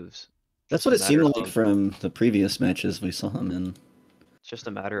his moves. That's what it It's a seemed matter like of- from the previous matches we saw him in. It's just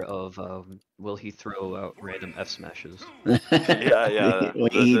a matter of will he throw out random F smashes? Yeah. Well, The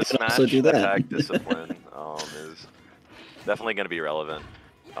he did smash also do that. attack discipline is definitely going to be relevant.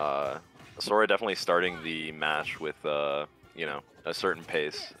 Sora definitely starting the match with a certain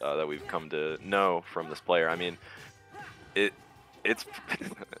pace that we've come to know from this player. I mean, it's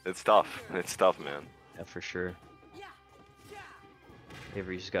it's tough. It's tough, man. Yeah, for sure.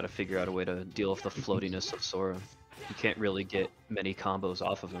 Avery's got to figure out a way to deal with the floatiness of Sora. You can't really get many combos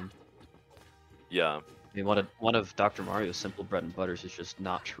off of him. Yeah. I mean, one of Dr. Mario's simple bread and butters is just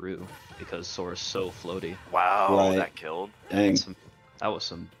not true because Sora's so floaty. Wow, Right. that killed. Dang. That was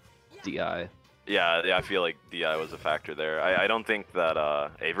some DI. Yeah, I feel like DI was a factor there. I don't think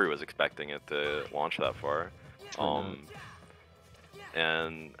that Avery was expecting it to launch that far.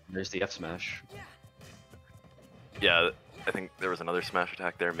 And There's the F smash. yeah, I think there was another smash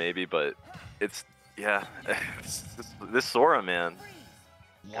attack there maybe, but it's this Sora, man.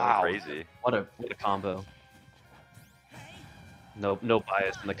 Wow, crazy. What a combo. No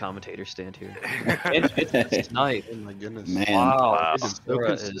bias in the commentator stand here. It's night. Oh my goodness. Man. Wow. They've been so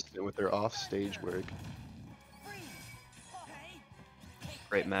Sora is consistent with their off-stage work.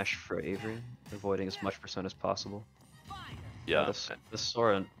 great mash for Avery, avoiding as much percent as possible. Yeah. This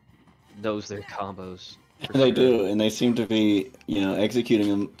Sora knows their combos. for They sure. do, and they seem to be, executing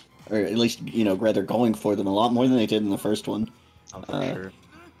them, or at least, rather going for them a lot more than they did in the first one. Oh, for sure.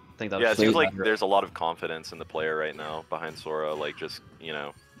 I think that Yeah, it was seems just like a matter of- there's a lot of confidence in the player right now behind Sora, like just,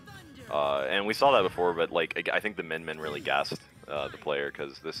 and we saw that before, but like I think the Min really gassed the player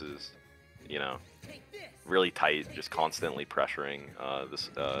because this is, really tight, just constantly pressuring this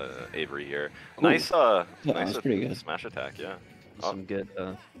Avery here. Nice, Yeah, nice that's pretty good. smash attack, yeah. some good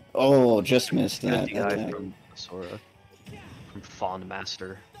Oh, just missed that DI attack. from Sora. From Fond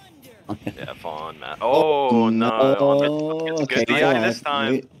Master. Yeah, Fawn, Matt. Oh, no. It's good Okay, DI this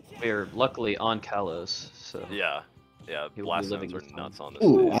time. wait. We're luckily on Kalos, so Yeah. he will be Blast living zones are this nuts time. on this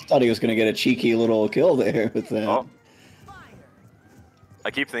Ooh, I stage. thought he was gonna get a cheeky little kill there with that. Oh. I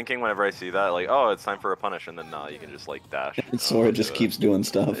keep thinking whenever I see that, like, oh, it's time for a punish, and then nah, you can just like dash. And Sora just keeps doing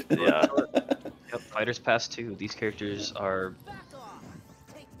stuff. Yeah. Yep, Fighters Pass 2. These characters are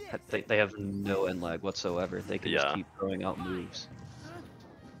they have no end lag whatsoever. They can just Yeah. keep throwing out moves.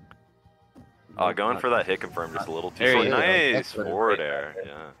 Going for that hit confirm just a little too There short. you go. Nice That's better. forward air,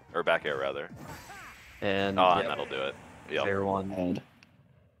 yeah, or back air rather. And Oh, yeah, and that'll do it. Yep. fair one. And,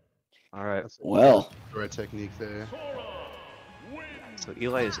 All right, That's well, the right technique there. so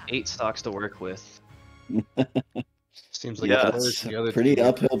Eli has 8 stocks to work with. Seems like Yeah, the it's players in the other pretty team-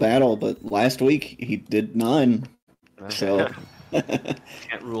 uphill battle, but last week he did 9. So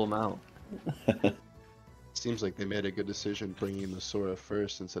Can't rule him out. Seems like they made a good decision bringing in the Sora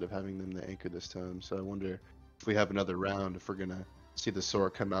first instead of having them the anchor this time. So I wonder if we have another round, if we're gonna see the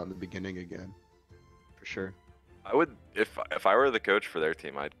Sora come out in the beginning again. For sure. I would, if I were the coach for their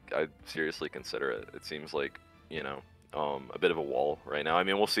team, I'd seriously consider it. It seems like, you know, a bit of a wall right now. I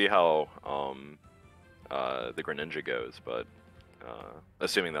mean, we'll see how the Greninja goes, but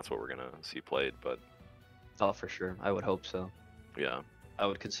assuming that's what we're gonna see played. But Oh, for sure. I would hope so. yeah, I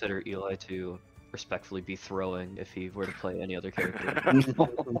would consider Eli to respectfully be throwing if he were to play any other character.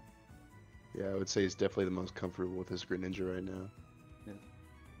 Yeah, I would say he's definitely the most comfortable with his Greninja right now.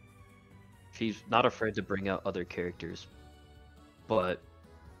 He's not afraid to bring out other characters, but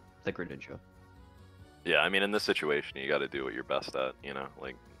the Greninja. yeah. I mean, in this situation, you got to do what you're best at. You know,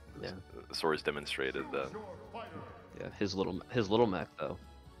 like Yeah. Sora's demonstrated that. Yeah, his little Mac though.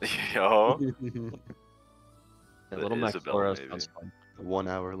 Yo, Yeah, little Mac Isabella, Flora maybe. sounds fun. 1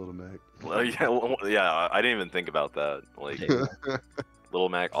 hour little Mac. well, yeah. I didn't even think about that. Like Yeah. Little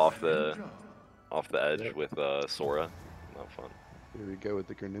Mac off the edge with Sora, not fun. Here we go with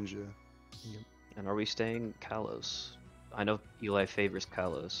the Greninja. And are we staying Kalos? I know Eli favors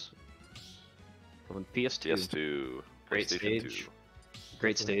Kalos. Going PS2, PS2, Great PlayStation stage. 2.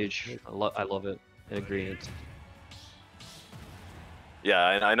 great stage. I love it. In agreement. Yeah,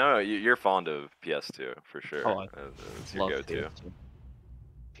 I know you're fond of PS2 for sure. Oh, I It's your Love go-to. PS2.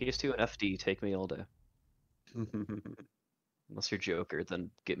 PS2 and FD take me all day. Unless you're Joker,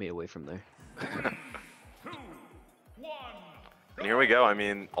 then get me away from there. And here we go. I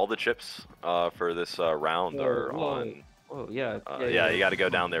mean, all the chips for this round are Whoa. on. Oh yeah. Yeah, you got to go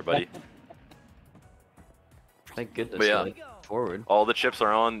down there, buddy. Thank goodness. But yeah. Forward. All the chips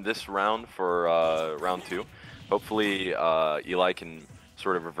are on this round for round 2. Hopefully, Eli can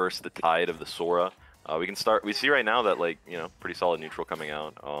sort of reverse the tide of the Sora. We can start. We see right now that, like, you know, pretty solid neutral coming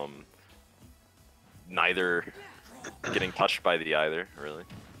out. Neither getting touched by the either, really.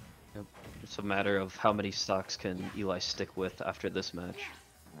 It's a matter of how many stocks can Eli stick with after this match.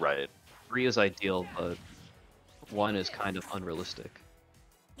 Right. 3 is ideal, but 1 is kind of unrealistic.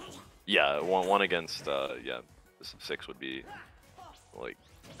 Yeah, one against 6 would be like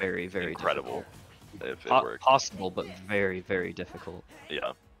Very, very incredible if it difficult. worked. Possible, but very, very difficult.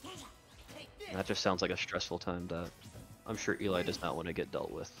 Yeah. And that just sounds like a stressful time that I'm sure Eli does not want to get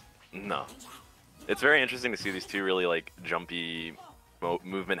dealt with. No. It's very interesting to see these two really like jumpy,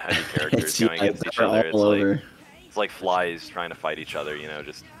 movement-heavy characters going against each other. It's like flies trying to fight each other. You know,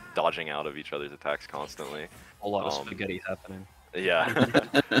 just dodging out of each other's attacks constantly. A lot of spaghetti happening. Yeah.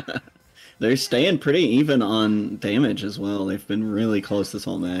 They're staying pretty even on damage as well. They've been really close this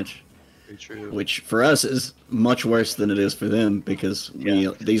whole match. Very true. Which for us is much worse than it is for them because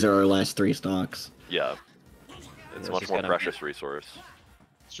these are our last 3 stocks. Yeah. It's a much more precious resource.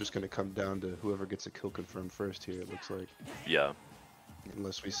 It's just gonna come down to whoever gets a kill confirmed first here, it looks like. Yeah.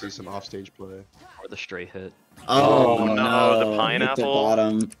 Unless we see some offstage play. Or the stray hit. Oh, no, the hit pineapple. the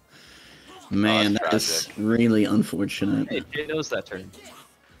bottom. Man, that is tragic. really unfortunate. Hey, Jay knows that turn.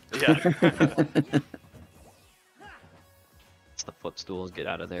 Yeah. It's the footstools. Get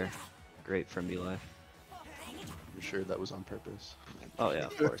out of there. Great from Eli. I'm sure that was on purpose. Oh yeah,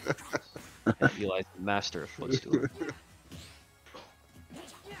 of course. Yeah, Eli's the master of footstool.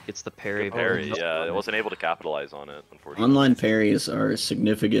 Gets the parry. Parry, yeah. It wasn't able to capitalize on it, unfortunately. Online parries are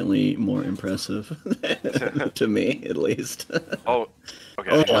significantly more impressive, to me at least. Oh,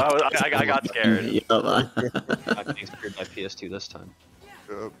 okay. Oh. I got scared. I'm being scared by PS2 this time.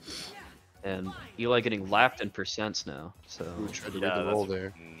 Yep. And Eli getting lapped in percents now. So Who tried to read Yeah, the roll that's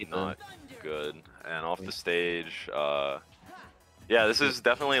there? not good. And off the stage, yeah, this is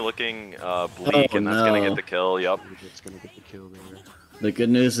definitely looking bleak, and that's gonna get the kill. Yep. It's gonna get the kill there. The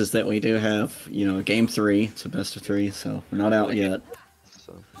good news is that we do have, game 3. It's a best of 3, so we're not out yet.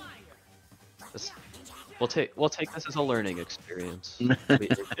 So We'll take this as a learning experience.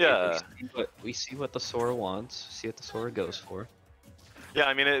 Yeah. We see what the Sora wants, see what the Sora goes for. Yeah,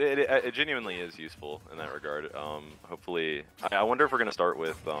 I mean, it genuinely is useful in that regard. Hopefully, I wonder if we're gonna start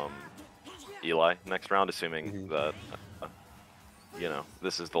with Eli next round, assuming that you know,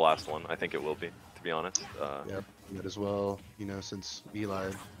 this is the last one. I think it will be, to be honest. Yeah, that as well. You know, since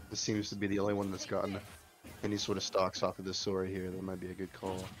Eli, this seems to be the only one that's gotten any sort of stocks off of this Sora here, that might be a good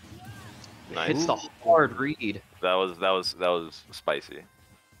call. Nice. It's the hard read. That was spicy.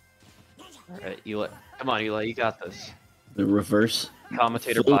 All right, Eli, come on, Eli, you got this. The reverse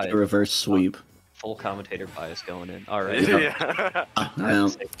Commentator full bias. reverse sweep. Full commentator bias going in. All right. Yeah.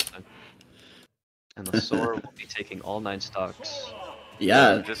 And the Sora will be taking all 9 stocks.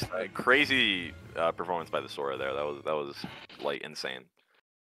 Yeah. Just a crazy performance by the Sora there. That was like insane.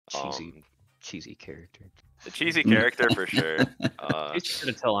 Cheesy character. A cheesy character for sure. You're just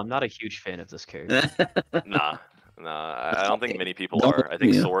gonna tell I'm not a huge fan of this character. Nah. I don't think many people are. I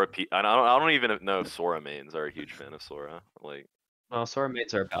think Sora. I don't even know if Sora mains are a huge fan of Sora. Like, Well, Sora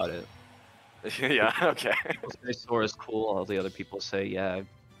mains are about it. yeah. Okay. People say Sora's cool. All the other people say, yeah,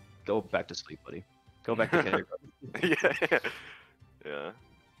 go back to sleep, buddy. Go back to kindergarten. Yeah.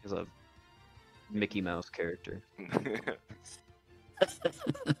 He's a Mickey Mouse character.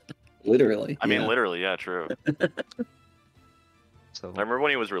 Literally. I mean, literally, yeah, true. So I remember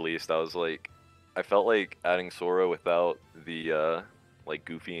when he was released, I felt like adding Sora without the like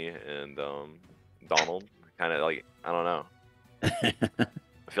Goofy and Donald. Kind of like, I don't know.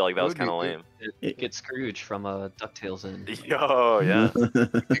 I feel like that was kind of lame. Get Scrooge from DuckTales in. Yo, yeah.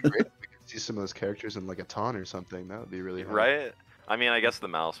 It'd be great if we could see some of those characters in like a ton or something. That would be really hard. Right? I mean, I guess the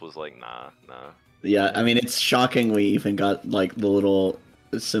mouse was like, nah. Yeah, I mean, it's shocking we even got like the little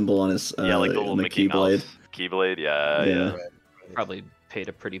symbol on his Yeah, like the little Mickey keyblade. Mouse keyblade. Yeah. Right. Probably paid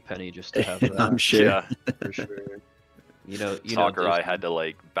a pretty penny just to have that. I'm sure. Yeah. For sure. You know, Sakurai had to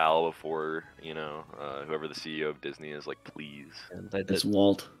like bow before, you know, whoever the CEO of Disney is, like, please. It's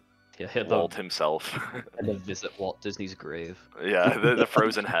Walt. Yeah, had Walt himself. had to visit Walt Disney's grave. Yeah, the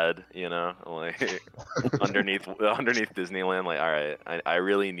frozen head, you know, like underneath Disneyland. Like, all right, I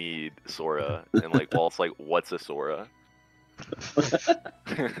really need Sora, and like Walt's like, what's a Sora?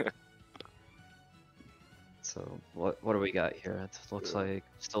 So what do we got here? It looks like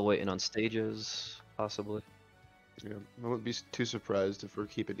still waiting on stages, possibly. Yeah, I wouldn't be too surprised if we're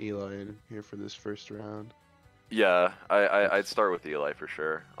keeping Eli in here for this first round. Yeah, I'd start with Eli for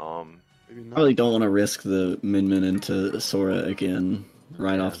sure. Maybe not. Probably don't want to risk the Min into Sora again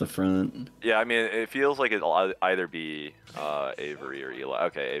right off the front. Yeah, I mean, it feels like it'll either be Avery or Eli.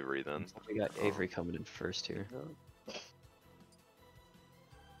 Okay, Avery then. We got Avery coming in first here.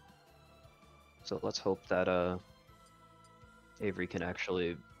 So let's hope that Avery can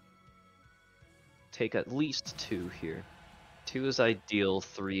actually take at least 2 here. 2 is ideal,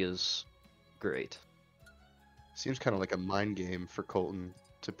 3 is great. Seems kind of like a mind game for Colton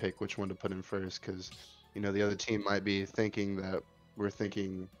to pick which one to put in first, because you know the other team might be thinking that we're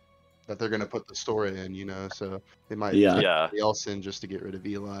thinking that they're gonna put the Sora in, you know, so they might put somebody else in just to get rid of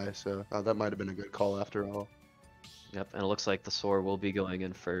Eli. So that might have been a good call after all. Yep, and it looks like the Sora will be going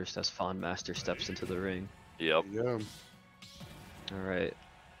in first as Fawn Master steps into the ring. Yep. Yeah. All right.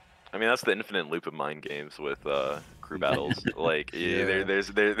 I mean, that's the infinite loop of mind games with crew battles. Like,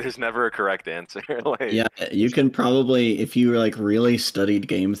 there's never a correct answer. Like, yeah, you can probably, if you like really studied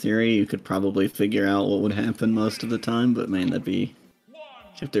game theory, you could probably figure out what would happen most of the time. But man, you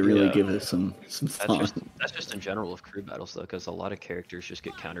have to really give it some thought. That's just in general of crew battles though, because a lot of characters just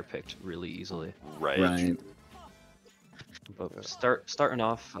get counterpicked really easily. Right. But starting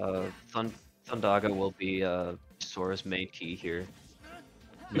off, Thundaga will be Sora's main key here.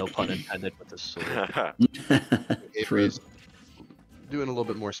 No pun intended with the sword. Avery's doing a little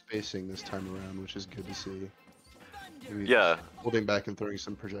bit more spacing this time around, which is good to see. Maybe holding back and throwing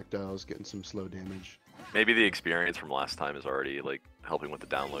some projectiles, getting some slow damage. Maybe the experience from last time is already like helping with the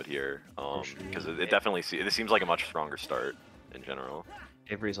download here, because it definitely it seems like a much stronger start in general.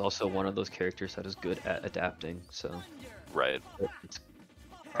 Avery's also one of those characters that is good at adapting, so it's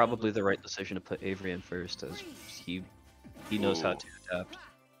probably the right decision to put Avery in first, as he knows how to adapt.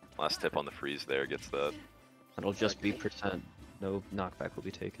 Last tip on the freeze there gets that. It'll just be percent. No knockback will be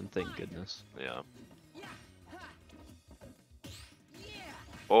taken, thank goodness. Yeah.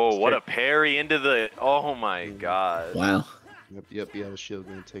 Oh, what a parry into the... Oh my god. Wow. Yep, yeah, the shield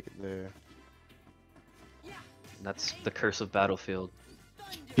gonna take it there. That's the curse of Battlefield.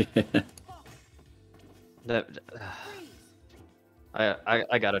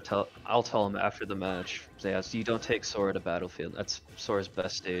 I gotta tell. I'll tell him after the match. Yeah, so you don't take Sora to Battlefield. That's Sora's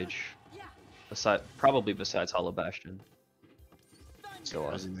best stage. Probably besides Hollow Bastion.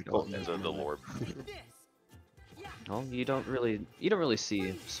 So The lore. well, you don't really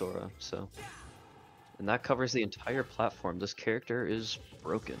see Sora, so. And that covers the entire platform. This character is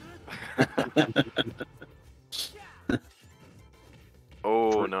broken.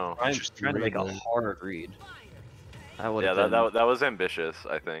 Oh no! Trying to make a hard read. Yeah, that was ambitious.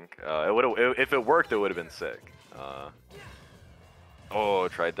 I think it would if it worked, it would have been sick. Oh,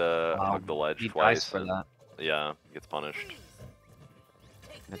 tried to hug the ledge he twice. dies for that. Yeah, gets punished.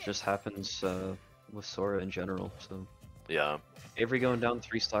 It just happens with Sora in general. So yeah, Avery going down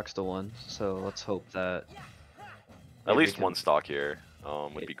 3 stocks to 1. So let's hope that at least one stock here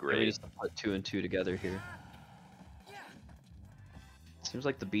would be great. Maybe just put 2 and 2 together here. Seems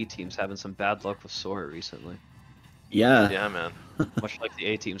like the B team's having some bad luck with Sora recently. Yeah. Yeah, man. Much like the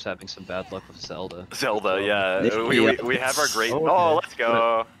A team's having some bad luck with Zelda. Zelda, yeah. We have our great. Oh, let's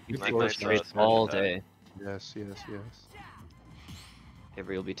go. Nice all day. Yes.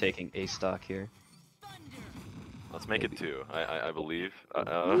 Avery will be taking A stock here. Let's make it 2. I believe.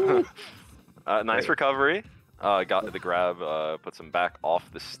 Nice recovery. Got the grab. Puts him back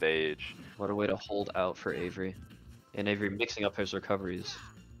off the stage. What a way to hold out for Avery. And Avery mixing up his recoveries.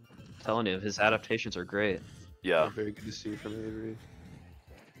 I'm telling you, his adaptations are great. Yeah. Very good to see from Avery.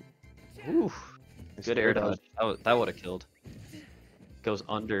 Ooh. Good air dodge. That would have killed. Goes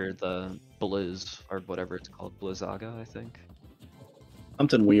under the Blizz, or whatever it's called. Blizzaga, I think.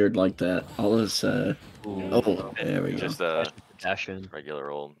 Something weird like that. All this, Ooh. Oh, there we go. Just dash in. regular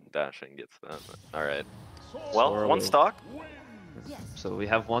old dashing gets that. Alright. Well, one stock. So we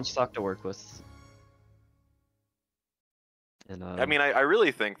have 1 stock to work with. And, I mean, I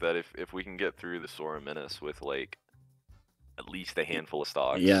really think that if we can get through the Sora Menace with like at least a handful of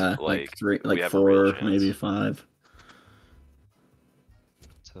stocks, Yeah, like 3, like 4, maybe 5.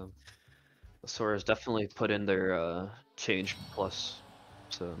 So the Sora's definitely put in their change plus.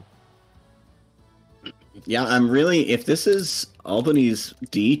 So yeah, I'm really, if this is Albany's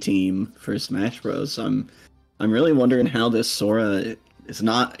D team for Smash Bros, I'm really wondering how this Sora is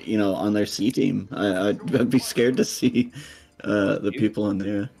not, on their C team. I'd be scared to see the people in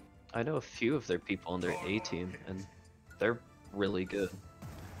there. I know a few of their people on their A team, and they're really good.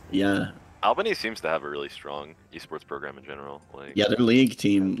 Yeah. Albany seems to have a really strong esports program in general. Like, yeah, their league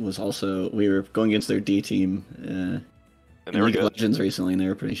team was also, we were going against their D team and they in were League of good. Legends recently, and they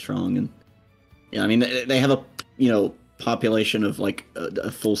were pretty strong. And yeah, I mean, they have a population of like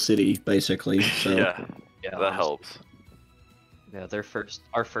a full city basically. So yeah, Yeah, that helps. Yeah,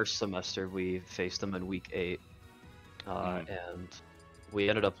 our first semester we faced them in week 8, and we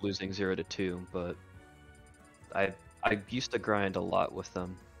ended up losing 0-2. But I used to grind a lot with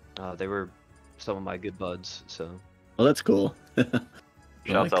them. They were some of my good buds. So. Well, that's cool.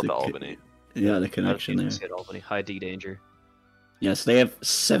 Shouts out to Albany. Yeah, the connection there. At Albany, high D danger. Yes, they have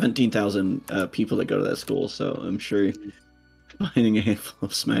 17,000 people that go to that school, so I'm sure finding a handful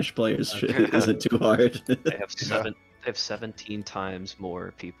of Smash players isn't too hard. They have 17 times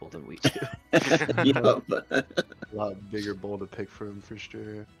more people than we do. Yep. A lot bigger bowl to pick from for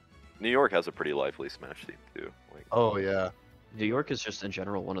sure. New York has a pretty lively Smash scene too. Like, Oh yeah, New York is just in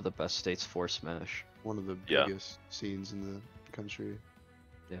general one of the best states for Smash. one of the Yeah. biggest scenes in the country.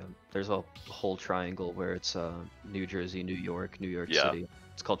 Yeah, there's a whole triangle where it's New Jersey, New York Yeah. City.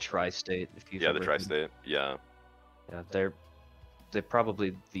 It's called Tri-State. If you've yeah, the ever tri-state. Yeah. Yeah, they're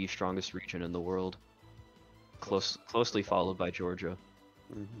probably the strongest region in the world. Closely followed by Georgia.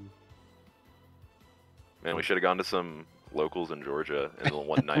 Mm-hmm. Man, we should have gone to some locals in Georgia in the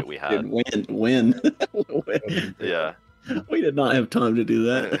one night we had. Win. Yeah. We did not have time to do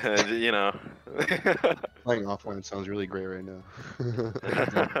that. Playing offline sounds really great right now.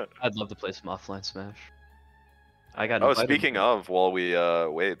 I'd love to play some offline Smash. I got Oh, invited- speaking of, while we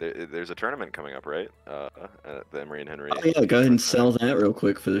wait, there's a tournament coming up, right? At the Emory and Henry. Oh yeah, go ahead and sell that real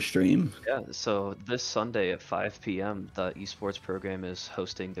quick for the stream. Yeah, so this Sunday at 5 p.m., the esports program is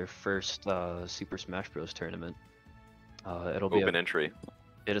hosting their first Super Smash Bros. Tournament. It'll be Open entry.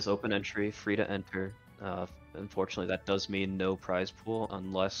 It is open entry, free to enter. Unfortunately, that does mean no prize pool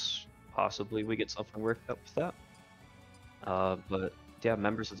unless possibly we get something worked up with that. But yeah,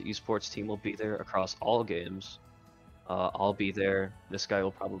 members of the esports team will be there across all games. I'll be there. This guy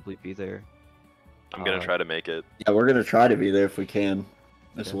will probably be there. I'm gonna try to make it. Yeah, we're gonna try to be there if we can,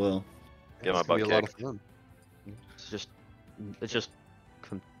 as well. Get my It's gonna butt be a lot of kicked. fun. It's just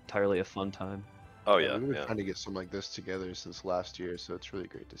entirely a fun time. Oh yeah, We've been yeah. trying to get something like this together since last year, so it's really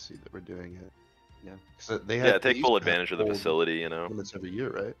great to see that we're doing it. Yeah. 'Cause they Yeah, they take used full to have advantage of the whole facility, you know. tournaments every year,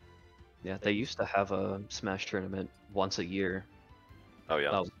 right? Yeah, they used to have a Smash tournament once a year. Oh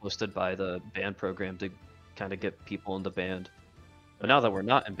yeah. that was posted by the band program to kind of get people in the band. But now that we're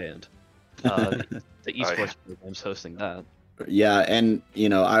not in band, the esports program's hosting that. Yeah, and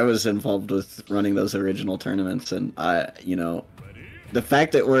I was involved with running those original tournaments, and the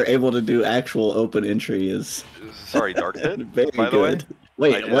fact that we're able to do actual open entry is Sorry, Dark Pit. very by the way. good.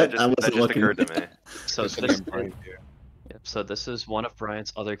 Wait, what? I That wasn't just looking. occurred to me. So It's this, right here. so this is one of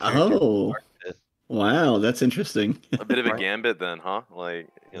Brian's other characters. Oh, Dark Pit. wow, that's interesting. A bit of a Brian- gambit then, huh? Like,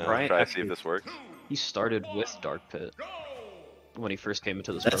 Brian try to see actually- if this works. He started with Dark Pit when he first came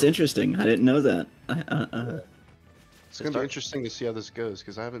into this That's program. interesting. I didn't know that. It's gonna be interesting to see how this goes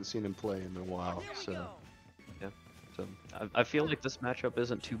because I haven't seen him play in a while. So So I feel like this matchup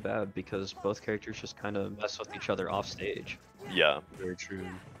isn't too bad because both characters just kind of mess with each other off stage. Yeah. very true.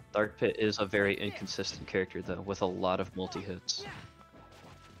 Dark Pit is a very inconsistent character though, with a lot of multi-hits.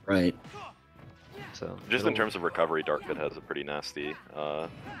 Right. So Just in terms of recovery, Dark Pit has a pretty nasty,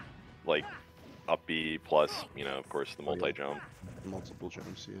 like, up B plus, of course, the multi-jump. Multiple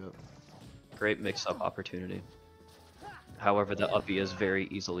jumps, yeah. great mix-up opportunity. However, the uppy is very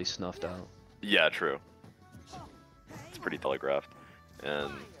easily snuffed out. Yeah, true. It's pretty telegraphed.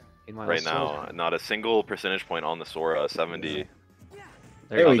 And Meanwhile, right Sora- now, not a single percentage point on the Sora, 70.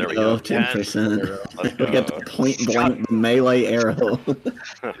 There we there we go, go. 10%. Let's We got go. the point blank melee arrow.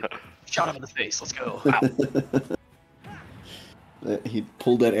 Shot him in the face. Let's go. He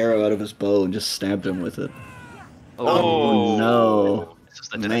pulled that arrow out of his bow and just stabbed him with it. Oh, no. It's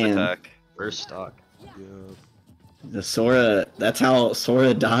just the Missed Man. attack. first stock. Yeah. The Sora. That's how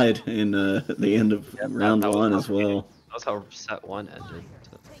Sora died in the end of round that was one how as well. That was how set one ended.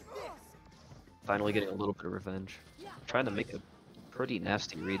 So finally getting a little bit of revenge. Trying to make a pretty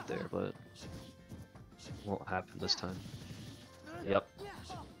nasty read there, but won't happen this time. Yep.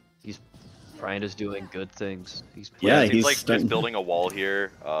 Brian is doing good things. He's Yeah, it seems he's like starting- just building a wall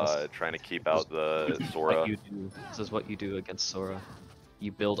here, trying to keep out the Sora. What you do. This is what you do against Sora.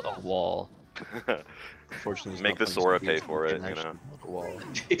 You build a wall. Unfortunately, it's Make not the playing Sora some pay games for where it, you can actually build a wall.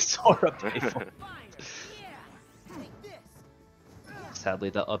 Sora people.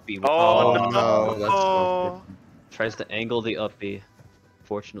 Sadly, the up B Oh, no, that's no. tries to angle the up B.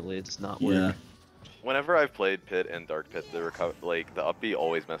 Fortunately, it does not work. Yeah. Whenever I've played Pit and Dark Pit, the up B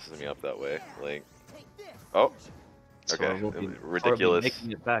always messes me up that way. Like, oh, Sora okay, will be, ridiculous. Sora will be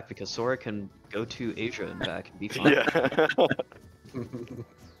making it back because Sora can go to Asia and back and be fine. Yeah.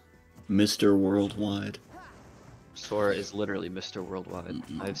 Mr. Worldwide. Sora is literally Mr. Worldwide.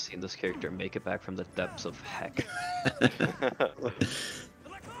 I've seen this character make it back from the depths of heck.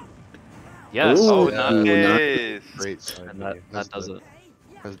 Yes! Ooh, Oh, nice. nice. Great side. And that has does the, it.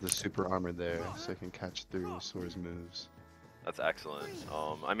 Has the super armor there, so it can catch through Sora's moves. That's excellent.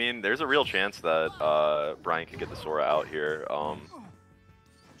 I mean, there's a real chance that Brian could get the Sora out here.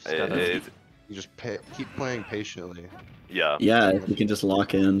 Just gotta- You just keep playing patiently. Yeah. Yeah, if you can just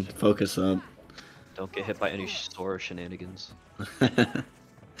lock in, focus up. Don't get hit by any Sora shenanigans.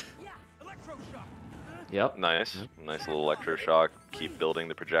 Yep. Nice. Nice little electroshock. Keep building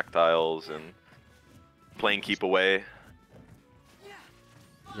the projectiles and playing keep away.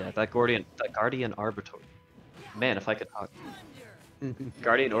 Yeah, that Guardian Arbiter. Man, if I could talk.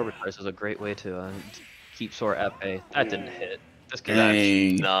 Guardian Orbitars is a great way to keep Sora at bay. That didn't hit. This guy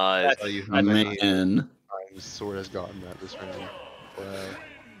Dang. Nice. Tell you how many Man. times Sora's gotten that this round.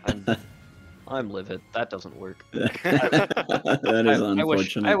 Wow. I'm livid. That doesn't work. That is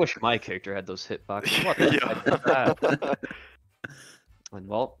unfortunate. I wish my character had those hitboxes. What the heck is that? And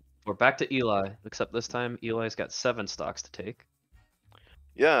well, we're back to Eli, except this time Eli's got 7 stocks to take.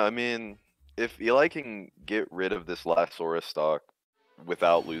 Yeah, I mean, if Eli can get rid of this last Sora stock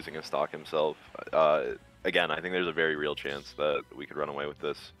without losing a stock himself, again, I think there's a very real chance that we could run away with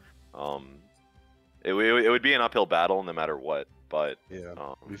this. It would be an uphill battle no matter what, but Yeah.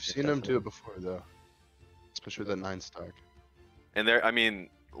 We've Yeah, seen him do definitely. it before, though. Especially with that 9 stock. and there, I mean,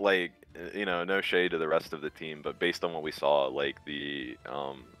 like, no shade to the rest of the team, but based on what we saw, like the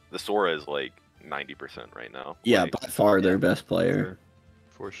Sora is like 90% right now. Yeah, Like, by far their best player.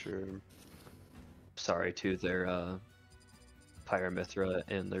 For sure. Sorry to their Pyramithra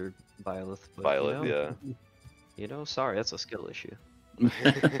and their Byleth. But, Violet, sorry, that's a skill issue.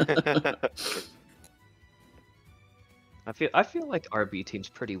 I feel like our B team's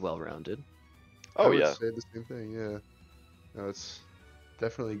pretty well rounded. I Oh would yeah. say the same thing, yeah. No, it's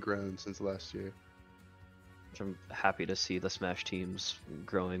definitely grown since last year. I'm happy to see the Smash teams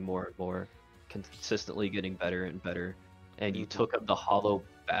growing more and more, consistently getting better and better. And you took up the Hollow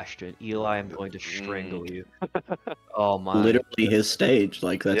Bastion. Eli, I'm going to strangle you. Oh my. Literally his stage.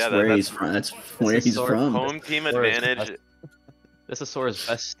 Like that's Yeah, where that's- he's from. That's where he's sort of from. Home team Sora is advantage. This is Sora's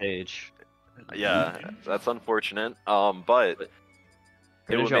best stage. Yeah, that's unfortunate. But it would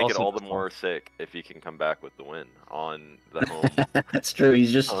Greninja make it also all the does more sick if he can come back with the win on the home. That's true.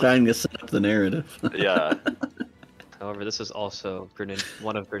 He's just trying to set up the narrative. Yeah. However, this is also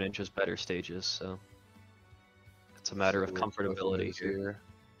one of Greninja's better stages, so it's a matter of So we're both comfortability winners here.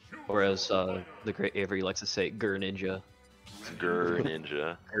 Or as the great Avery likes to say, Greninja.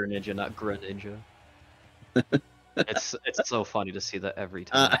 Greninja. Greninja, not Greninja. It's so funny to see that every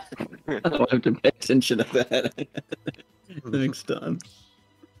time. I'll have to pay attention to that next time.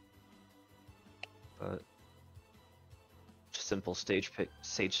 But just simple stage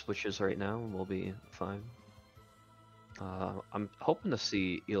switches right now, and we'll be fine. I'm hoping to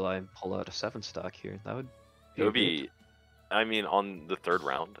see Eli pull out a 7-stock here. That would It would be, I mean, on the 3rd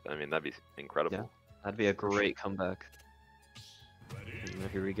round. I mean, that'd be incredible. Yeah. That'd be a great comeback. And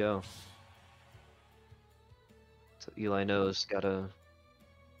here we go. So Eli knows gotta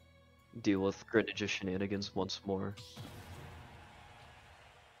deal with Greninja shenanigans once more.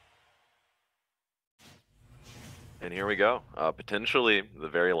 And here we go. Potentially the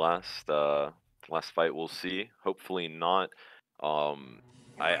very last fight we'll see. Hopefully not.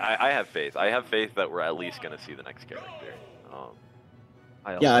 I have faith. I have faith that we're at least gonna see the next character.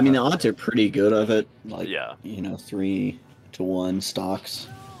 Yeah, I mean the odds are pretty good of it. Like, Yeah. 3-to-1 stocks.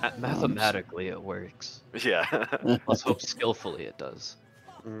 Mathematically, it works. Yeah. Let's hope skillfully it does.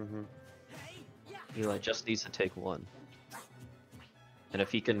 Mm-hmm. Eli just needs to take one. And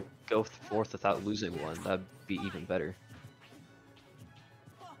if he can go forth without losing one, that'd be even better.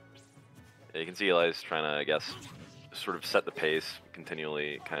 You can see Eli's trying to, I guess, sort of set the pace,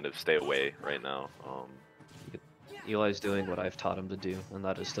 continually kind of stay away right now. Eli's doing what I've taught him to do, and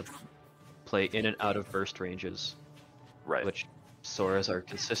that is to play in and out of burst ranges. Right. Which Soras are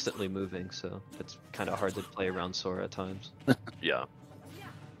consistently moving, so it's kind of hard to play around Sora at times. Yeah.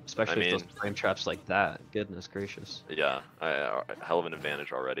 Especially with those frame traps like that. Goodness gracious. Yeah, hell of an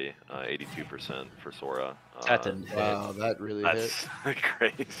advantage already. 82% for Sora. That didn't hit. Wow, that really hit. That's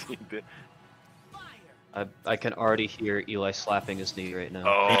crazy. I can already hear Eli slapping his knee right now.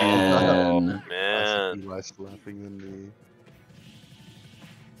 Oh, Man. man. Eli slapping the knee.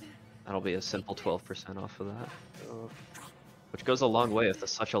 That'll be a simple 12% off of that. Which goes a long way with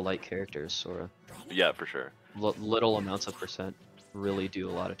such a light character as Sora. Yeah, for sure. Little amounts of percent really do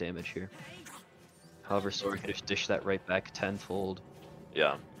a lot of damage here. However, Sora can just dish that right back tenfold.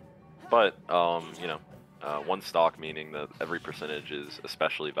 Yeah. But, you know, one stock meaning that every percentage is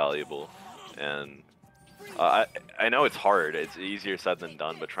especially valuable. And I know it's hard. It's easier said than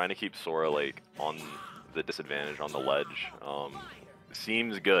done, but trying to keep Sora, like, on the disadvantage on the ledge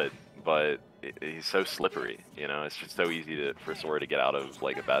seems good, but he's so slippery, you know? It's just so easy for Sora to get out of,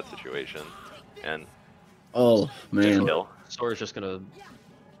 like, a bad situation. And Oh, man. kill. Sora's just gonna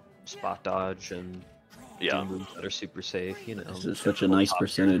spot dodge and do moves that are super safe, you know. This is such a nice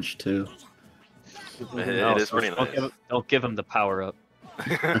percentage, too. It is pretty nice. Don't give him the power up.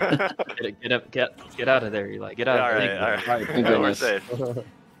 Get out of there, Eli. Get out of there. Alright. Thank We're goodness. safe.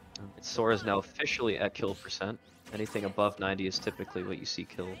 Sora's now officially at kill percent. Anything above 90 is typically what you see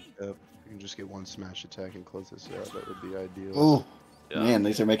killed. Yep. You can just get one smash attack and close this out. That would be ideal. Oh, Yeah. man,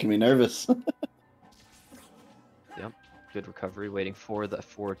 these are making me nervous. Yep. Good recovery, waiting for the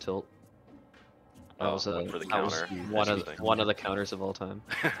forward tilt. That Oh, was, went for the that was counter. one of the counters of all time.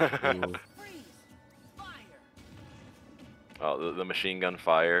 Oh, the machine gun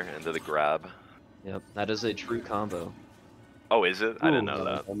fire into the grab. Yep, that is a true combo. Oh, is it? I didn't know That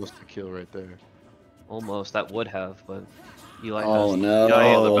was that. almost a kill right there. Almost, that would have, but Eli Oh, has no.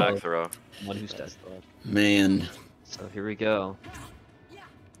 Oh, the Oh. back throw. one who's dead. Man. So here we go.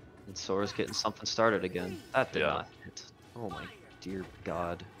 And Sora's getting something started again. That did Yeah. not hit. Oh my dear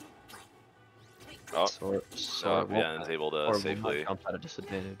god. Oh, Sora yeah, and is able to safely. jump at a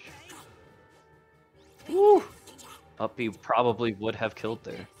disadvantage. Woo! Up he probably would have killed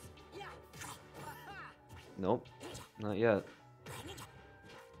there. Nope, not yet.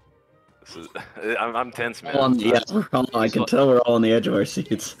 This is, I'm tense, man. I can tell we're all on the edge of our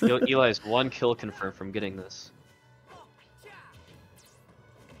seats. Eli's one kill confirmed from getting this.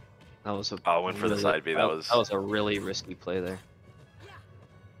 That was a went for the side B. That was a really risky play there.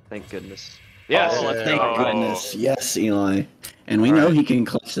 Thank goodness. Yes, Oh, let's Thank go. goodness. Yes, Eli. And we know he can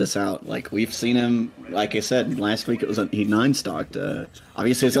clutch this out. Like, we've seen him, like I said, last week he 9-stocked.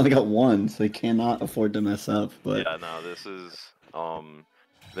 Obviously, he's only got one, so he cannot afford to mess up. But yeah, no, this is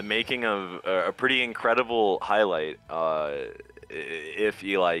the making of a pretty incredible highlight. If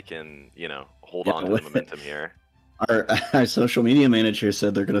Eli can, you know, hold on to the momentum here. Our social media manager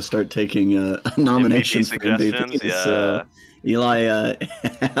said they're going to start taking nominations for suggestions. MVP. Yeah, So Eli,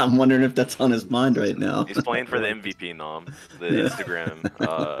 I'm wondering if that's on his mind right now. he's playing for the MVP nom, the Yeah.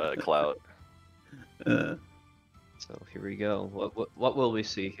 Instagram clout. So here we go. What will we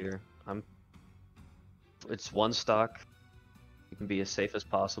see here? It's one stock. You can be as safe as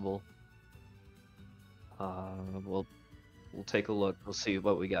possible. We'll take a look. We'll see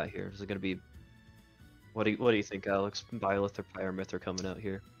what we got here. Is it gonna be? What do you think, Alex? Byleth or Pyramyth are coming out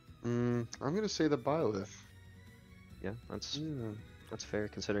here? I'm gonna say the Byleth. Yeah, that's fair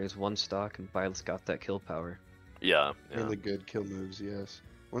considering it's one stock and Byleth's got that kill power. Yeah. Really good kill moves, yes.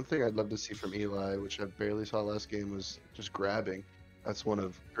 One thing I'd love to see from Eli, which I barely saw last game, was just grabbing. That's one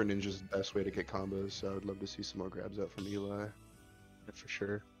of Greninja's best way to get combos, so I would love to see some more grabs out from Eli. Yeah, for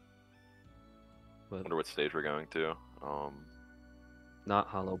sure. But Wonder what stage we're going to. not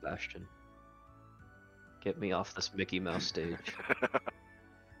Hollow Bastion. Get me off this Mickey Mouse stage.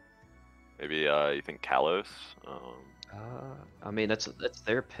 Maybe you think Kalos? I mean that's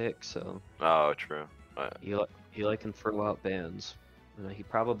their pick, so Oh, true. Eli can throw out bans. He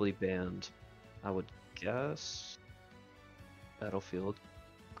probably banned, I would guess, Battlefield.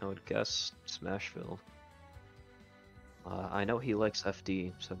 I would guess Smashville. I know he likes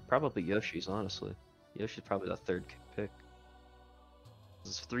FD, so probably Yoshi's, honestly. Yoshi's probably the third pick.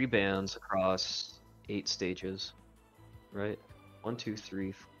 There's 3 bans across 8 stages, right? 1, 2,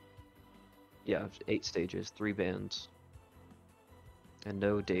 3. Yeah, 8 stages, 3 bans. And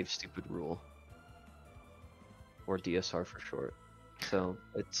no Dave Stupid Rule. Or DSR for short. So,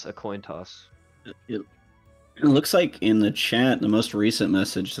 it's a coin toss. It looks like in the chat, the most recent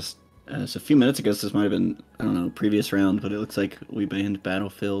message, just a few minutes ago, so this might have been, I don't know, previous round, but it looks like we banned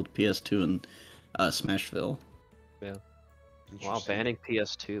Battlefield, PS2, and Smashville. Yeah. Wow, banning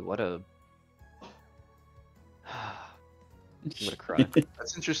PS2, what a... I'm gonna cry.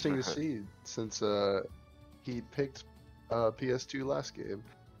 That's interesting to see, since he picked PS2 last game,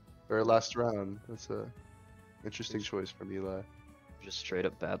 or last round. That's a interesting choice from Eli. Just straight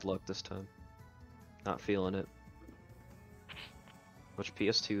up bad luck this time. Not feeling it. Which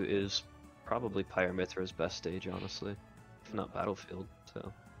PS2 is probably Pyramithra's best stage, honestly. If not Battlefield,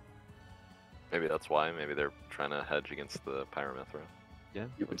 so... Maybe that's why. Maybe they're trying to hedge against the Pyramithra. Yeah,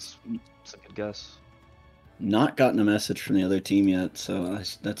 it's a good guess. Not gotten a message from the other team yet, so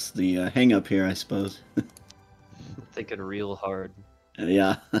that's the hang up here, I suppose. Thinking real hard.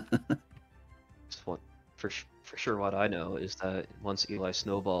 Yeah. It's what, for sure what I know is that once Eli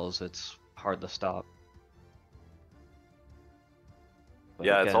snowballs, it's hard to stop. But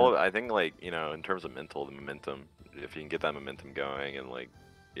Yeah, it's again, all. I think like in terms of mental, the momentum. If you can get that momentum going and like,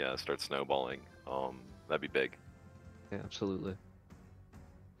 yeah, start snowballing, that'd be big. Yeah, absolutely.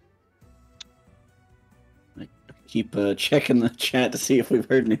 Keep checking the chat to see if we've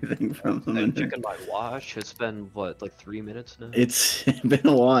heard anything from them. I'm checking my watch. It's been what, like 3 minutes now? It's been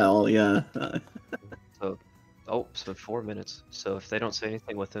a while, yeah. Oh, it's been 4 minutes. So if they don't say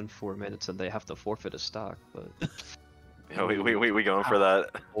anything within 4 minutes, then they have to forfeit a stock. But Yeah, we going for that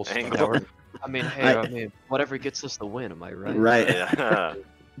angle. I mean, hey, I mean, whatever gets us the win. Am I right? Right. Yeah.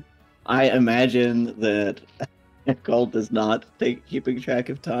 I imagine that Colt is not keeping track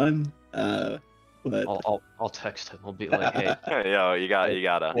of time. But I'll text him. I'll be like, hey, Yo, you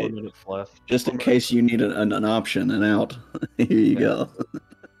gotta. 4 minutes left. just in case you need an option, an out, here you go.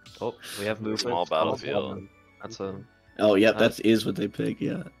 Oh, we have movement. Small battlefield. That's a. Oh, yep, that is what they pick,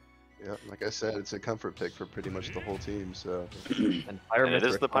 yeah. Yeah, like I said, it's a comfort pick for pretty much the whole team. So. And And it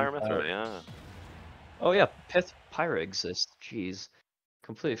is the comes out. Pyramithra, yeah. Oh yeah, Pyra exists. Jeez,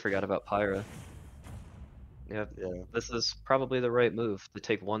 completely forgot about Pyra. Yeah, Yeah. this is probably the right move to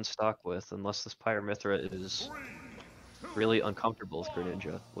take one stock with, unless this Pyramithra is really uncomfortable with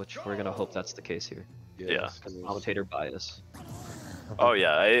Greninja, which we're gonna hope that's the case here. Yes, Commentator bias. Oh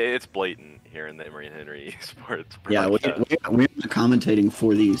yeah, it's blatant here in the Emory and Henry esports. Yeah, we're not commentating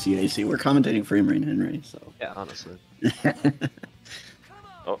for the ECAC. We're commentating for Emory and Henry, so. Yeah, honestly.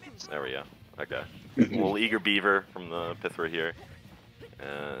 Oh, there we go. Okay. A little eager beaver from the Pithra here.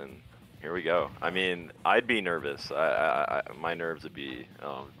 And here we go. I mean, I'd be nervous. My nerves would be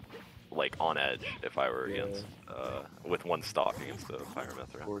like on edge if I were against with one stock against the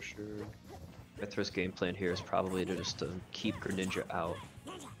Pyramithra. for sure. Mithra's game plan here is probably to just keep Greninja out.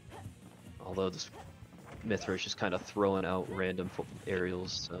 Although this Mithra is just kind of throwing out random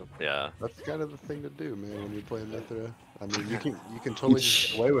aerials, so. Yeah. That's kind of the thing to do, man, when you're playing Mithra. I mean, you can totally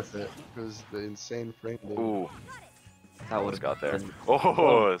just get away with it because the insane frame. Ooh, That would almost have got there. been...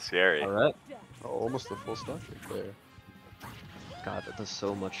 Oh, scary. Alright. Oh, almost a full stock right there. God, that does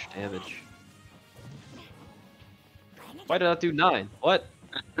so much damage. Why did I do 9? What?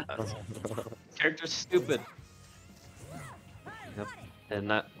 Character's stupid. Yep. And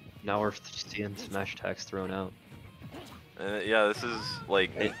now we're seeing smash attacks thrown out. Yeah, this is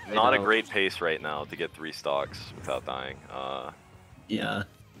like not a great pace right now to get 3 stocks without dying. Yeah.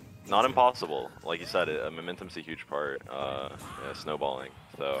 Not impossible, like you said. Momentum's a huge part. Snowballing.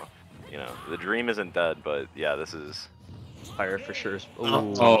 So, you know, the dream isn't dead, but yeah, this is Fire for sure.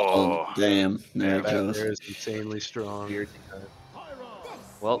 Oh, damn! There it goes. There is insanely strong.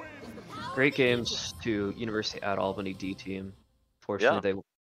 Well, great games to University at Albany D team. Fortunately,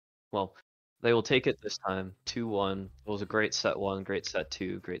 they will take it this time. 2-1. It was a great set 1, great set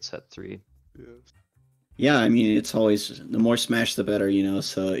 2, great set 3. Yes. Yeah, I mean, it's always the more Smash, the better, you know.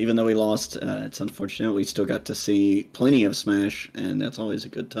 So even though we lost, it's unfortunate. We still got to see plenty of Smash, and that's always a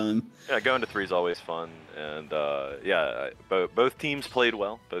good time. Yeah, going to 3 is always fun, and yeah, both teams played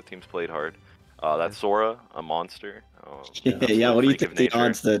well. Both teams played hard. That's Sora, a monster. Yeah, what do you think the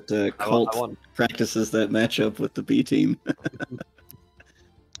odds that Colt want... practices that matchup with the B team?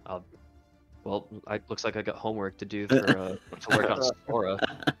 Well, looks like I got homework to do for to work on Sora.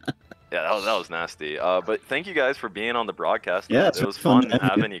 Yeah, that was nasty. But thank you guys for being on the broadcast. Yeah, it was fun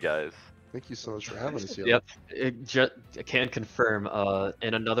having you guys. Thank you so much for having us here. Yep, I can confirm.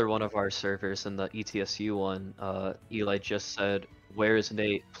 In another one of our servers, in the ETSU one, Eli just said, "Where is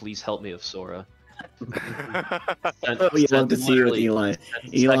Nate? Please help me with Sora." We love to see you with Eli.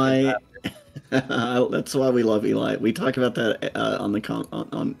 Eli, that's why we love Eli. We talk about that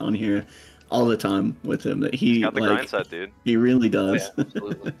on here all the time with him. That He's got the grind set, dude. He really does. Oh, yeah,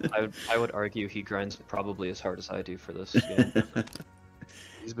 absolutely. I would argue he grinds probably as hard as I do for this game.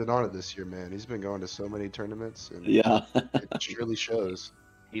 He's been on it this year, man. He's been going to so many tournaments, and yeah, it surely shows.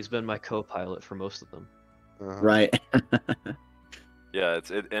 He's been my co-pilot for most of them. Right. Yeah,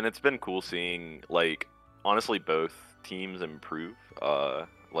 it's been cool seeing, like, honestly, both teams improve.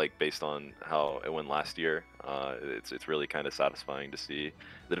 Like, based on how it went last year, it's really kind of satisfying to see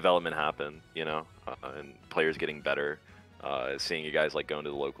the development happen, you know, and players getting better. Seeing you guys like going to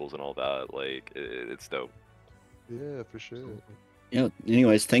the locals and all that, like, it's dope. Yeah, for sure. Yeah.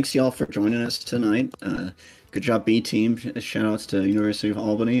 Anyways, thanks y'all for joining us tonight. Good job, B team. Shout outs to University of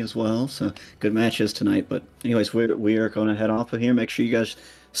Albany as well. So good matches tonight. But anyways, we are going to head off of here. Make sure you guys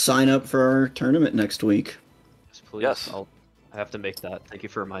sign up for our tournament next week. Yes, please. Yes. I have to make that. Thank you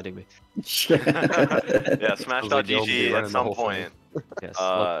for reminding me. Yeah, Smash.gg at some point. Yes.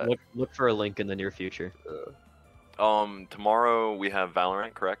 Look for a link in the near future. Tomorrow we have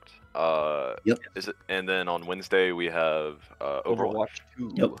Valorant, correct? Yep. Is it? And then on Wednesday we have Overwatch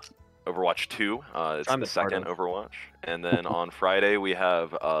 2. Yep. Overwatch 2. It's the second Overwatch. And then on Friday we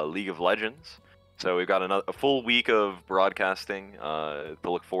have League of Legends. So we've got a full week of broadcasting to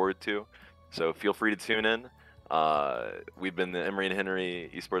look forward to. So feel free to tune in. We've been the Emory and Henry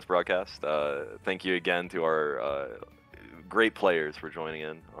Esports broadcast. Thank you again to our great players for joining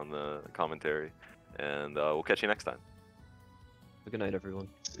in on the commentary. And we'll catch you next time. Good night, everyone.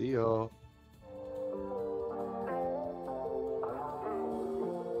 See y'all.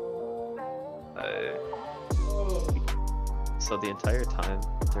 So the entire time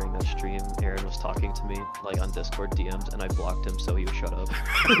during that stream, Aaron was talking to me like on Discord DMs, and I blocked him so he would shut up.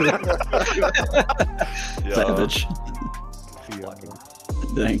 Savage.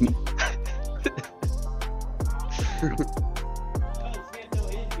 Dang.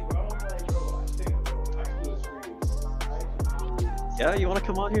 Yeah, you want to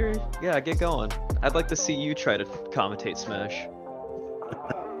come on here? Yeah, get going. I'd like to see you try to commentate Smash.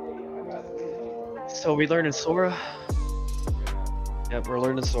 So we learning Sora? Yep, we're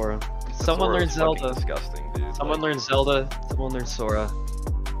learning Sora. Someone learns Zelda. Disgusting, dude. Someone learns Zelda. Someone learns Sora.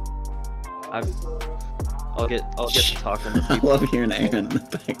 I'll get to talking to I people. love hearing Aaron in the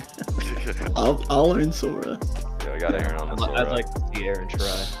back. I'll learn Sora. Yeah, I got Aaron on the Sora. I'd like to see Aaron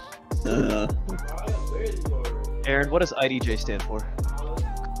try. Aaron, what does IDJ stand for?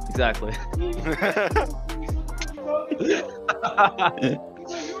 Exactly.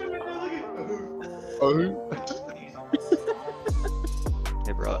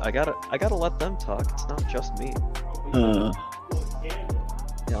 Hey bro, I gotta let them talk. It's not just me. Yeah,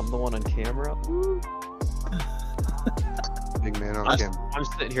 I'm the one on camera. Big man on camera. I'm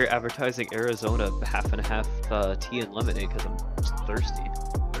sitting here advertising Arizona half and half tea and lemonade because I'm just thirsty.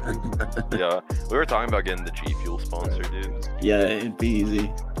 Yeah, we were talking about getting the G Fuel sponsor, dude. Yeah, it'd be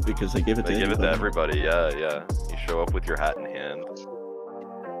easy because they give it to They give it to everybody. everybody. Yeah. You show up with your hat in hand.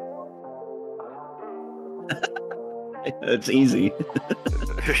 It's easy.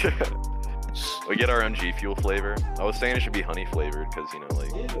 We get our own G Fuel flavor. I was saying it should be honey flavored because, you know,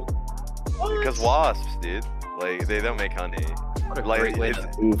 like, Because wasps, dude. Like, they don't make honey. What a Like, great way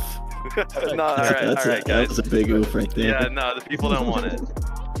it's- to... Oof. No, alright, That guys. was a big oof right there. Yeah, no, the people don't want it.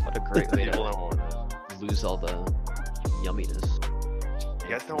 What a great The way people to don't want it. lose all the yumminess. You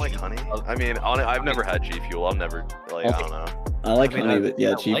guys don't like honey? I mean, I've never had G Fuel. I've never, like, I don't know. I like I mean, honey, but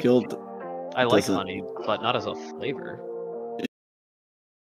yeah, I G like Fuel. I like doesn't- honey, but not as a flavor.